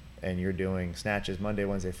cycle and you're doing snatches Monday,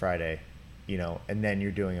 Wednesday, Friday, and then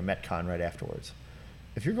you're doing a Metcon right afterwards,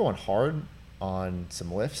 if you're going hard on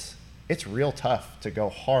some lifts, it's real tough to go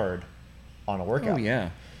hard on a workout. Oh, yeah.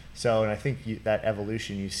 So, and I think that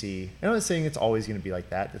evolution you see, and I'm not saying it's always going to be like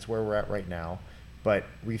that. That's where we're at right now. But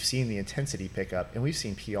we've seen the intensity pick up, and we've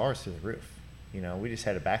seen PRs through the roof. We just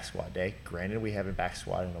had a back squat day. Granted, we haven't back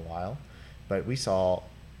squatted in a while, but we saw,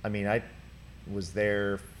 I was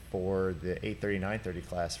there for the 8:30, 9:30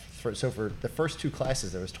 class. So for the first two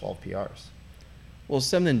classes, there was 12 PRs. Well,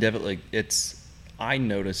 something definitely, I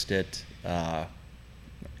noticed it as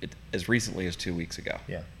recently as 2 weeks ago.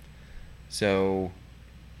 Yeah. So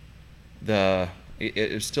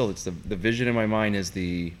it's the vision in my mind is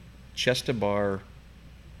the chest to bar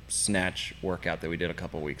snatch workout that we did a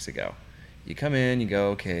couple weeks ago. You come in, you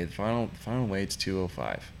go, okay, the final weight's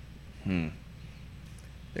 205.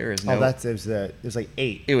 There is no. Oh, there's like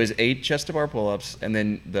 8. It was 8 chest to bar pull-ups, and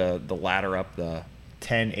then the ladder up the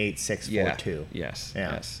 10, 8, 6, 4, 2. Yes.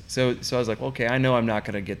 Yeah. Yes. So I was like, okay, I know I'm not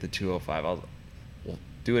going to get the 205. We'll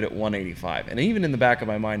do it at 185. And even in the back of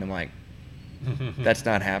my mind, I'm like, that's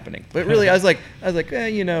not happening. But really, I was like,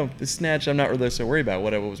 the snatch, I'm not really so worried about.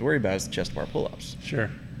 What I was worried about is the chest bar pull-ups. Sure.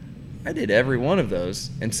 I did every one of those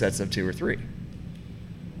in sets of 2 or 3.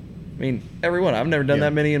 Every one. I've never done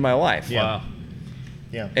that many in my life. Yeah. Wow.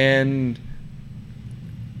 Yeah. And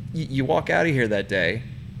you walk out of here that day,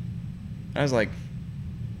 I was like,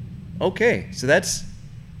 okay, so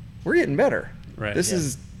we're getting better. Right. This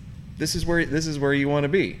is where you want to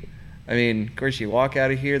be. Of course, you walk out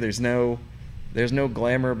of here. There's no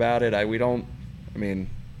glamour about it. I'm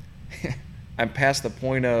past the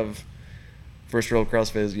point of first rule of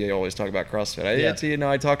CrossFit is you always talk about CrossFit.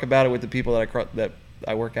 I talk about it with the people that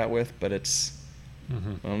I work out with, but it's I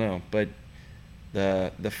don't know. But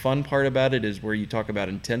the fun part about it is where you talk about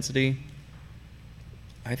intensity.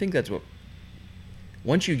 I think that's what,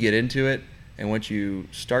 once you get into it and once you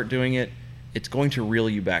start doing it, it's going to reel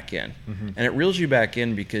you back in. And it reels you back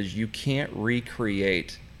in because you can't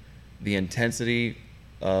recreate the intensity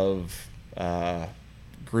of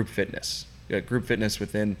group fitness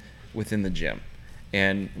within the gym.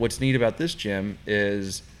 And what's neat about this gym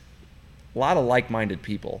is a lot of like-minded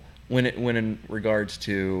people when in regards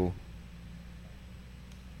to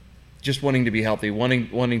just wanting to be healthy,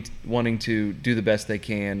 wanting to do the best they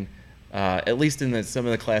can. At least in some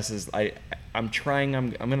of the classes, I'm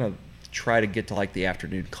gonna try to get to like the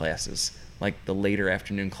afternoon classes, like the later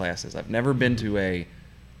afternoon classes. I've never been to a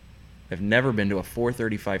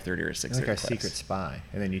 4:30, 5:30, or 6:30 like our class. secret spy,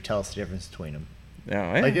 and then you tell us the difference between them.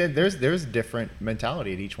 No, yeah. Like there's different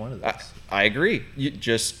mentality at each one of those. I agree. You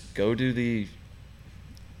just go to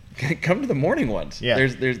come to the morning ones. Yeah.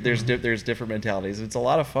 There's different mentalities. It's a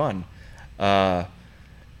lot of fun, but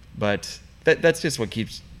that's just what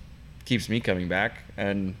keeps me coming back.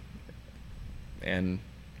 And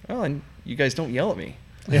you guys don't yell at me.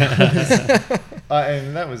 Yeah.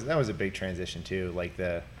 And that was a big transition too. Like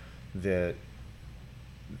there's a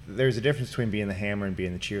difference between being the hammer and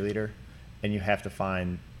being the cheerleader, and you have to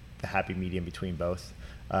find the happy medium between both.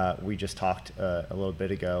 We just talked a little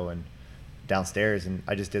bit ago and downstairs, and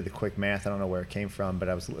I just did the quick math. I don't know where it came from, but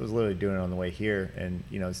I was literally doing it on the way here, and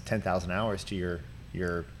it's 10,000 hours to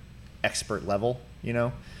your expert level,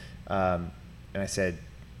 and I said,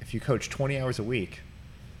 if you coach 20 hours a week,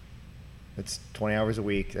 it's 20 hours a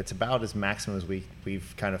week. That's about as maximum as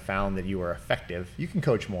we've kind of found that you are effective. You can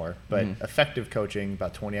coach more, but effective coaching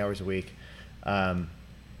about 20 hours a week.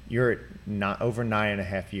 You're at not over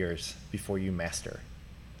 9.5 years before you master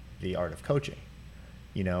the art of coaching,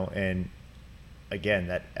 and again,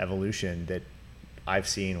 that evolution that I've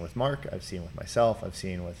seen with Mark, I've seen with myself, I've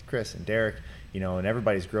seen with Chris and Derek, and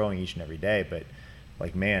everybody's growing each and every day. But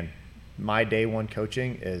like, man, my day one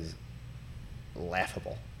coaching is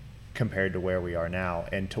laughable compared to where we are now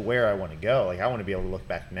and to where I want to go. Like, I want to be able to look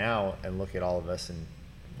back now and look at all of us and,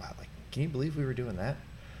 wow, like, can you believe we were doing that?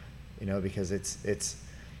 Because it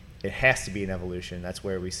has to be an evolution. That's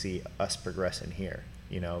where we see us progressing here,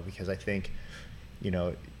 because I think,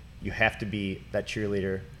 you have to be that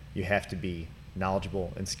cheerleader. You have to be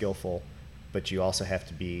knowledgeable and skillful, but you also have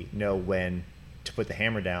to know when to put the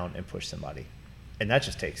hammer down and push somebody. And that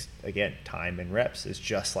just takes, again, time and reps. It's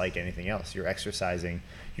just like anything else. You're exercising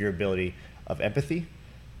your ability of empathy.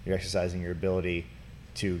 You're exercising your ability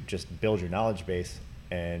to just build your knowledge base,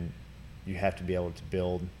 and you have to be able to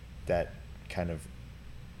build that kind of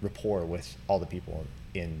rapport with all the people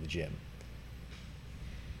in the gym.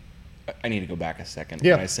 I need to go back a second.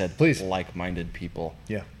 Yeah, When I said please. like-minded people,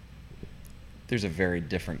 Yeah. there's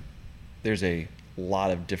a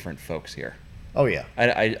lot of different folks here. Oh yeah.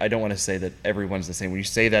 I don't want to say that everyone's the same. When you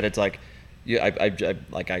say that, it's like,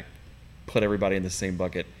 I put everybody in the same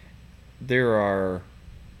bucket. There are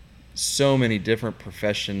so many different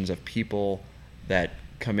professions of people that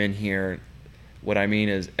come in here. What I mean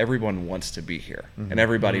is everyone wants to be here, and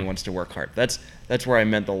everybody wants to work hard. That's where I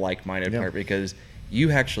meant the like-minded part, because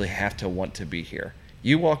you actually have to want to be here.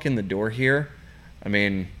 You walk in the door here, I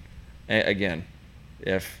mean, again,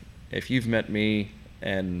 if you've met me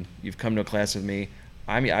and you've come to a class with me,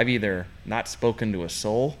 I've either not spoken to a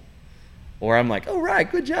soul, or I'm like, oh right,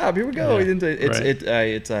 good job, here we go. Yeah,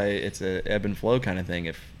 It's a ebb and flow kind of thing.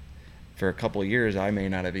 If for a couple of years I may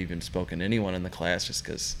not have even spoken to anyone in the class just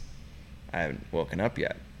because I haven't woken up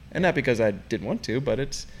yet, and not because I didn't want to, but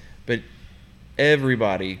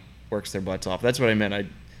everybody works their butts off. That's what I meant.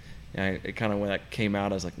 It kind of, when that came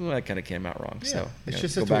out, I was like, oh, that kind of came out wrong. Yeah. So It's you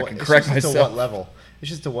just go to back what, and it's correct just to myself. what level. It's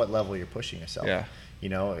just to what level you're pushing yourself. Yeah. You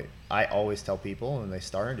know, I always tell people when they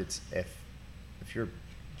start, it's if you're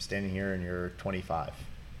standing here and you're 25,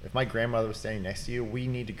 if my grandmother was standing next to you, we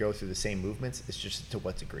need to go through the same movements. It's just to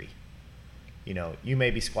what degree. You know, you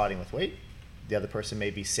may be squatting with weight, the other person may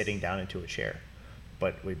be sitting down into a chair,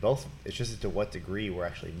 but it's just to what degree we're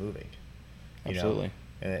actually moving. You Absolutely.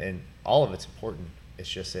 know? And all of it's important. It's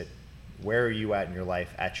just that where are you at in your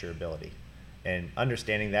life at your ability? And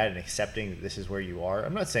understanding that and accepting that this is where you are.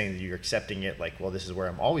 I'm not saying that you're accepting it like, well, this is where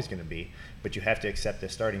I'm always going to be, but you have to accept the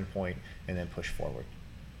starting point and then push forward.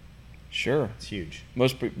 Sure. It's huge.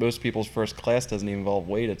 Most people's first class doesn't even involve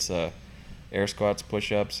weight. It's air squats,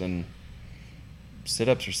 push-ups, and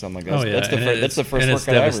sit-ups or something like that. Oh, yeah. That's the first and it's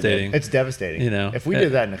workout I ever devastating. did. It's devastating. You know, if we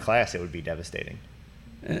did that in a class, it would be devastating.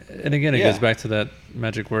 And again, it Yeah. goes back to that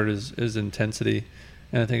magic word is intensity.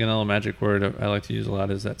 And I think another magic word I like to use a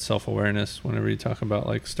lot is that self-awareness. Whenever you talk about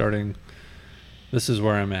like starting, this is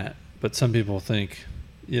where I'm at. But some people think,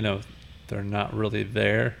 you know, they're not really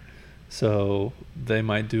there. So they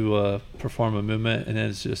might perform a movement and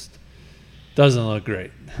it just doesn't look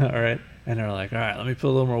great. All right. And they're like, all right, let me put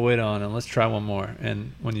a little more weight on and let's try one more.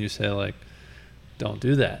 And when you say like, don't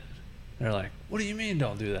do that, they're like, what do you mean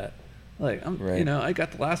don't do that? Like, Right. you know, I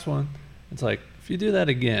got the last one. It's like, if you do that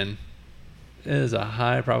again, it is a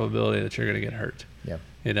high probability that you're going to get hurt. Yeah.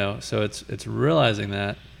 You know, so it's realizing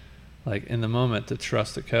that, like in the moment, to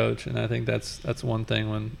trust the coach. And I think that's one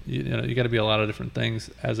thing when you know you got to be a lot of different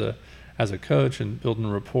things as a coach, and building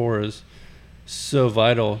rapport is so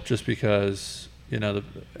vital. Just because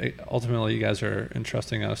ultimately you guys are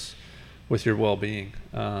entrusting us with your well-being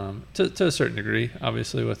to a certain degree,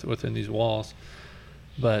 obviously within these walls.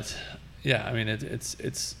 But yeah, I mean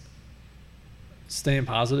it's staying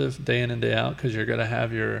positive day in and day out, because you're going to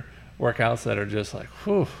have your workouts that are just like,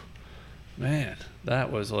 whew, man,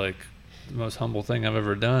 that was like the most humble thing I've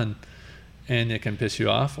ever done. And it can piss you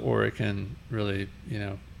off, or it can really,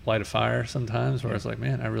 light a fire sometimes, where it's like,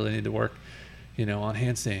 man, I really need to work, on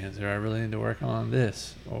handstands, or I really need to work on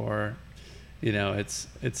this, or, it's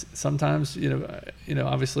sometimes,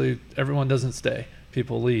 obviously everyone doesn't stay.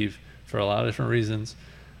 People leave for a lot of different reasons.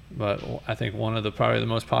 But I think one of probably the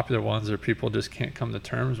most popular ones are people just can't come to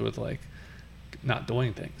terms with like not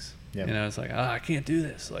doing things. Yep. It's like, I can't do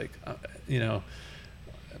this. Like,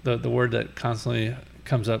 the word that constantly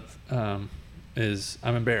comes up is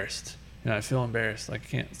I'm embarrassed. I feel embarrassed. Like I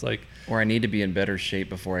can't. It's like, or I need to be in better shape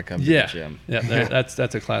before I come to the gym. Yeah,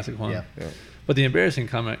 that's a classic one. Yeah. Yeah. But the embarrassing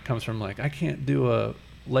comment comes from like, I can't do a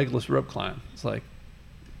legless rope climb. It's like,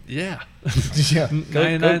 yeah. Yeah.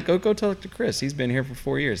 Go talk to Chris. He's been here for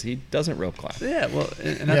 4 years. He doesn't rope climb. Yeah, well,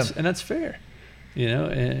 and that's fair,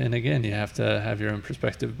 And again, you have to have your own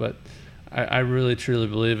perspective. But I really truly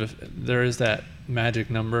believe if there is that magic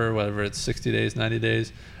number, whether it's 60 days, 90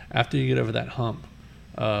 days, after you get over that hump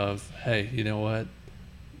of, hey, you know what,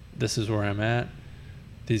 this is where I'm at.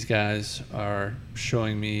 These guys are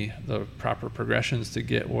showing me the proper progressions to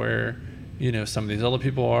get where, some of these other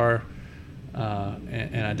people are.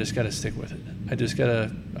 And I just got to stick with it. I just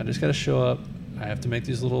gotta show up. I have to make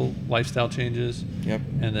these little lifestyle changes. Yep.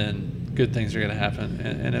 And then good things are gonna happen.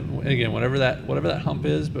 Again, whatever that hump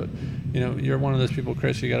is, but you're one of those people,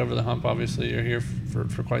 Chris. You got over the hump. Obviously, you're here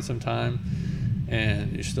for quite some time,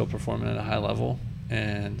 and you're still performing at a high level,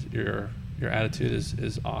 and your attitude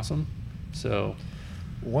is awesome. So,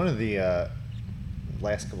 one of the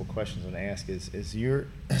last couple questions I'm going to ask is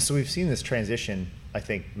so we've seen this transition, I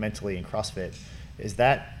think, mentally in CrossFit. Is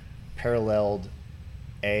that paralleled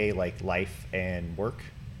like life and work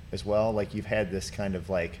as well? Like you've had this kind of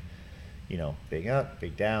like, big up,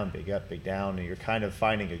 big down, big up, big down, and you're kind of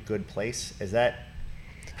finding a good place. Is that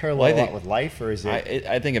parallel Well, I a lot think- with life, or is it?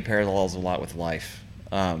 I think it parallels a lot with life.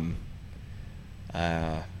 Because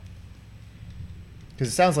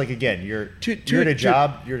it sounds like, again, you're at a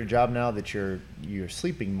job now that you're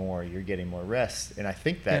sleeping more, you're getting more rest, and I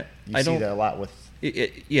think that you see that a lot with.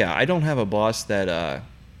 I don't have a boss that.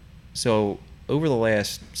 So over the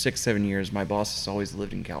last 6-7 years, my boss has always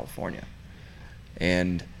lived in California,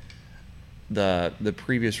 and the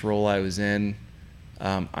previous role I was in,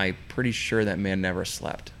 I'm pretty sure that man never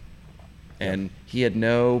slept, and he had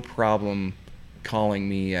no problem calling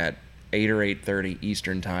me at 8 or 8:30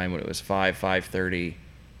 Eastern time when it was 5:30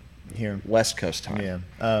 Here. West Coast time. Yeah.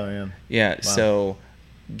 Oh, yeah. Yeah. Wow. So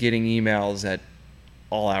getting emails at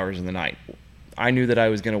all hours of the night. I knew that I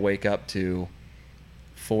was going to wake up to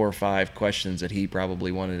 4 or 5 questions that he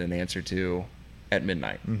probably wanted an answer to at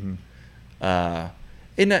midnight. Mm-hmm.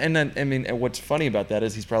 And what's funny about that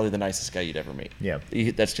is he's probably the nicest guy you'd ever meet. Yeah.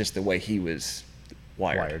 That's just the way he was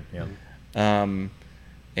wired. Yeah.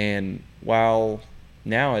 And while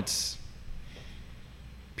now it's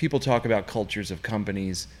people talk about cultures of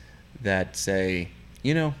companies that say,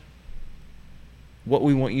 what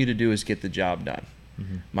we want you to do is get the job done.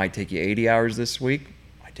 Mm-hmm. Might take you 80 hours this week,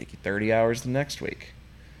 might take you 30 hours the next week.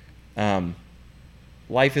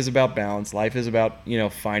 Life is about balance. Life is about,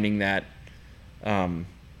 finding that,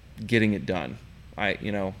 getting it done.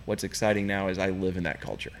 What's exciting now is I live in that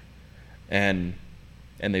culture, and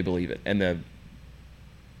they believe it. And the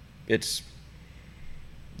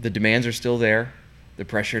demands are still there. The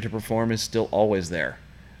pressure to perform is still always there,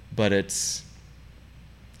 but it's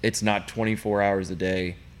not 24 hours a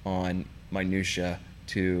day on minutia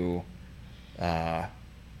to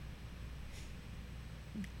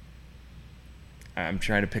I'm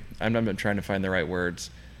trying to find the right words.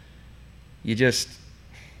 You're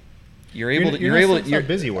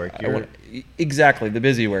busy work. Exactly, the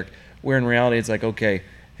busy work. Where in reality it's like, okay,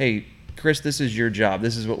 hey, Chris, this is your job.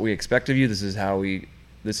 This is what we expect of you. This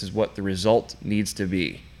is what the result needs to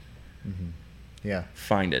be. Mm-hmm. Yeah.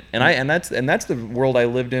 Find it. And that's the world I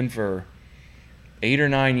lived in for 8 or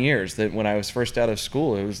 9 years. That when I was first out of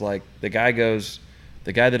school, it was like the guy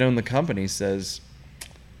that owned the company says,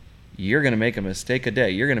 you're going to make a mistake a day.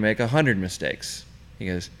 You're going to make 100 mistakes. He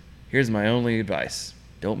goes, here's my only advice.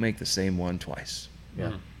 Don't make the same one twice.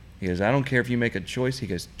 Yeah. He goes, I don't care if you make a choice. He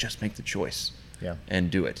goes, just make the choice. Yeah. And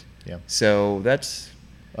do it. Yeah. So that's.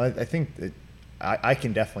 I think that I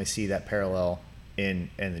can definitely see that parallel in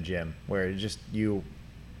the gym, where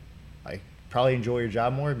I probably enjoy your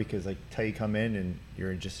job more because till you come in and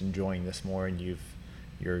you're just enjoying this more, and you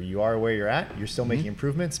are where you're at. You're still making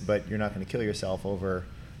improvements, but you're not going to kill yourself over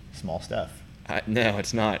small stuff. No,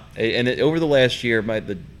 it's not. And over the last year,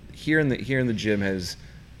 here in the gym has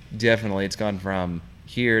definitely, it's gone from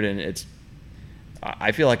here to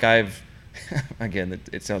I feel like I've again,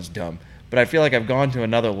 it sounds dumb, but I feel like I've gone to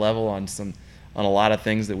another level on a lot of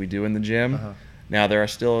things that we do in the gym. Uh-huh. Now there are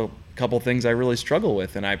still a couple things I really struggle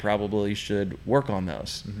with, and I probably should work on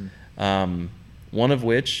those. Mm-hmm. One of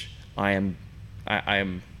which I'm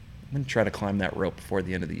going to try to climb that rope before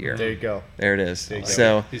the end of the year. There you go. There it is. There you go.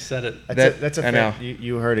 So He said it. That's a I know.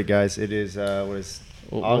 you heard it, guys. It is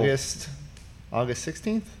August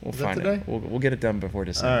 16th. We'll is that find today? it. We'll get it done before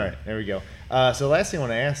December. All right, there we go. So the last thing I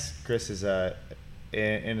want to ask, Chris, is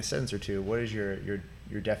in a sentence or two, what is your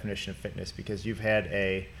definition of fitness? Because you've had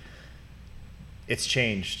it's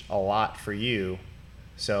changed a lot for you.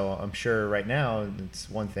 So I'm sure right now it's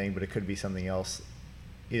one thing, but it could be something else,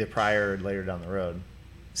 either prior or later down the road.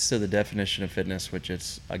 So the definition of fitness, which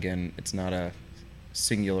it's not a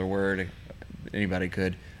singular word, anybody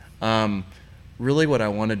could. Really what I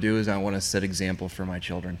want to do is I want to set example for my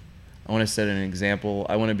children. I want to set an example.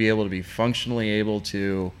 I want to be able to be functionally able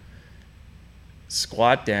to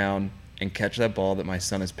squat down and catch that ball that my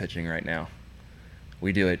son is pitching right now.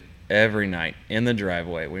 We do it every night in the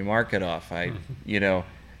driveway. We mark it off. And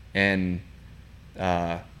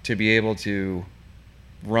to be able to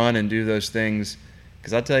run and do those things,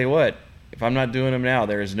 because I'll tell you what, if I'm not doing them now,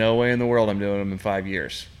 there is no way in the world I'm doing them in 5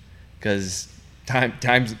 years, because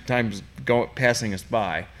time's passing us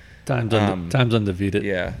by. Time's undefeated.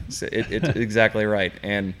 Yeah, so it's exactly right.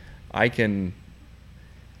 And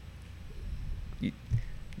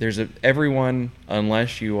everyone,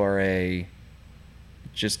 unless you are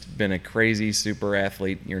just been a crazy super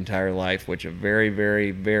athlete your entire life, which a very,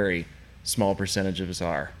 very, very small percentage of us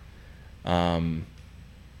are.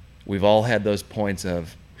 We've all had those points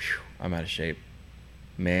of, I'm out of shape.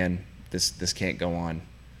 Man, this can't go on.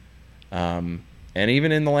 And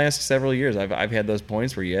even in the last several years, I've had those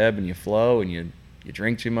points where you ebb and you flow and you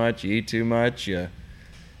drink too much, you eat too much, you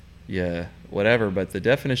whatever. But the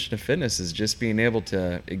definition of fitness is just being able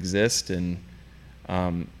to exist and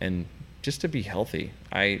just to be healthy.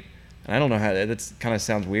 I don't know how that kind of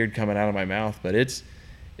sounds weird coming out of my mouth, but it's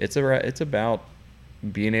about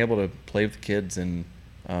being able to play with kids and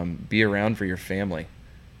be around for your family,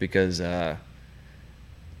 because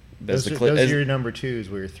those are your number twos,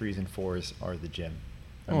 where your threes and fours are the gym.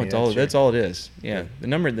 That's all it is. Yeah. The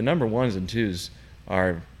number ones and twos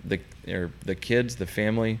are the kids, the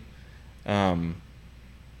family,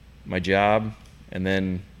 my job, and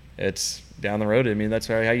then it's down the road. I mean,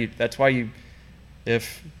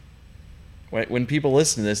 when people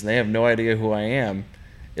listen to this and they have no idea who I am,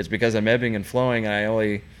 it's because I'm ebbing and flowing, and I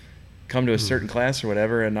only come to a certain class or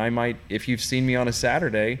whatever. And I might, if you've seen me on a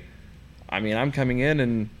Saturday, I mean, I'm coming in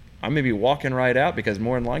and I may be walking right out, because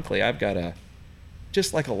more than likely I've got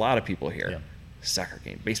just like a lot of people here, soccer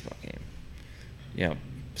game, baseball game,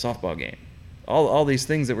 softball game, all these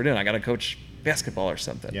things that we're doing. I got to coach basketball or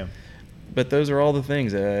something. Yeah. But those are all the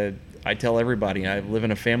things. I tell everybody I live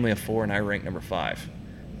in a family of 4 and I rank number 5.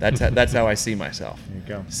 That's how I see myself. There you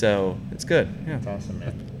go. So it's good. Yeah. That's awesome,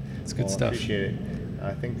 man. It's good stuff. I appreciate it.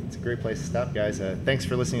 I think it's a great place to stop, guys. Thanks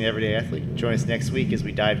for listening to Everyday Athlete. Join us next week as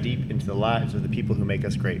we dive deep into the lives of the people who make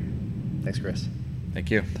us great. Thanks, Chris. Thank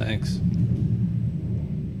you. Thanks.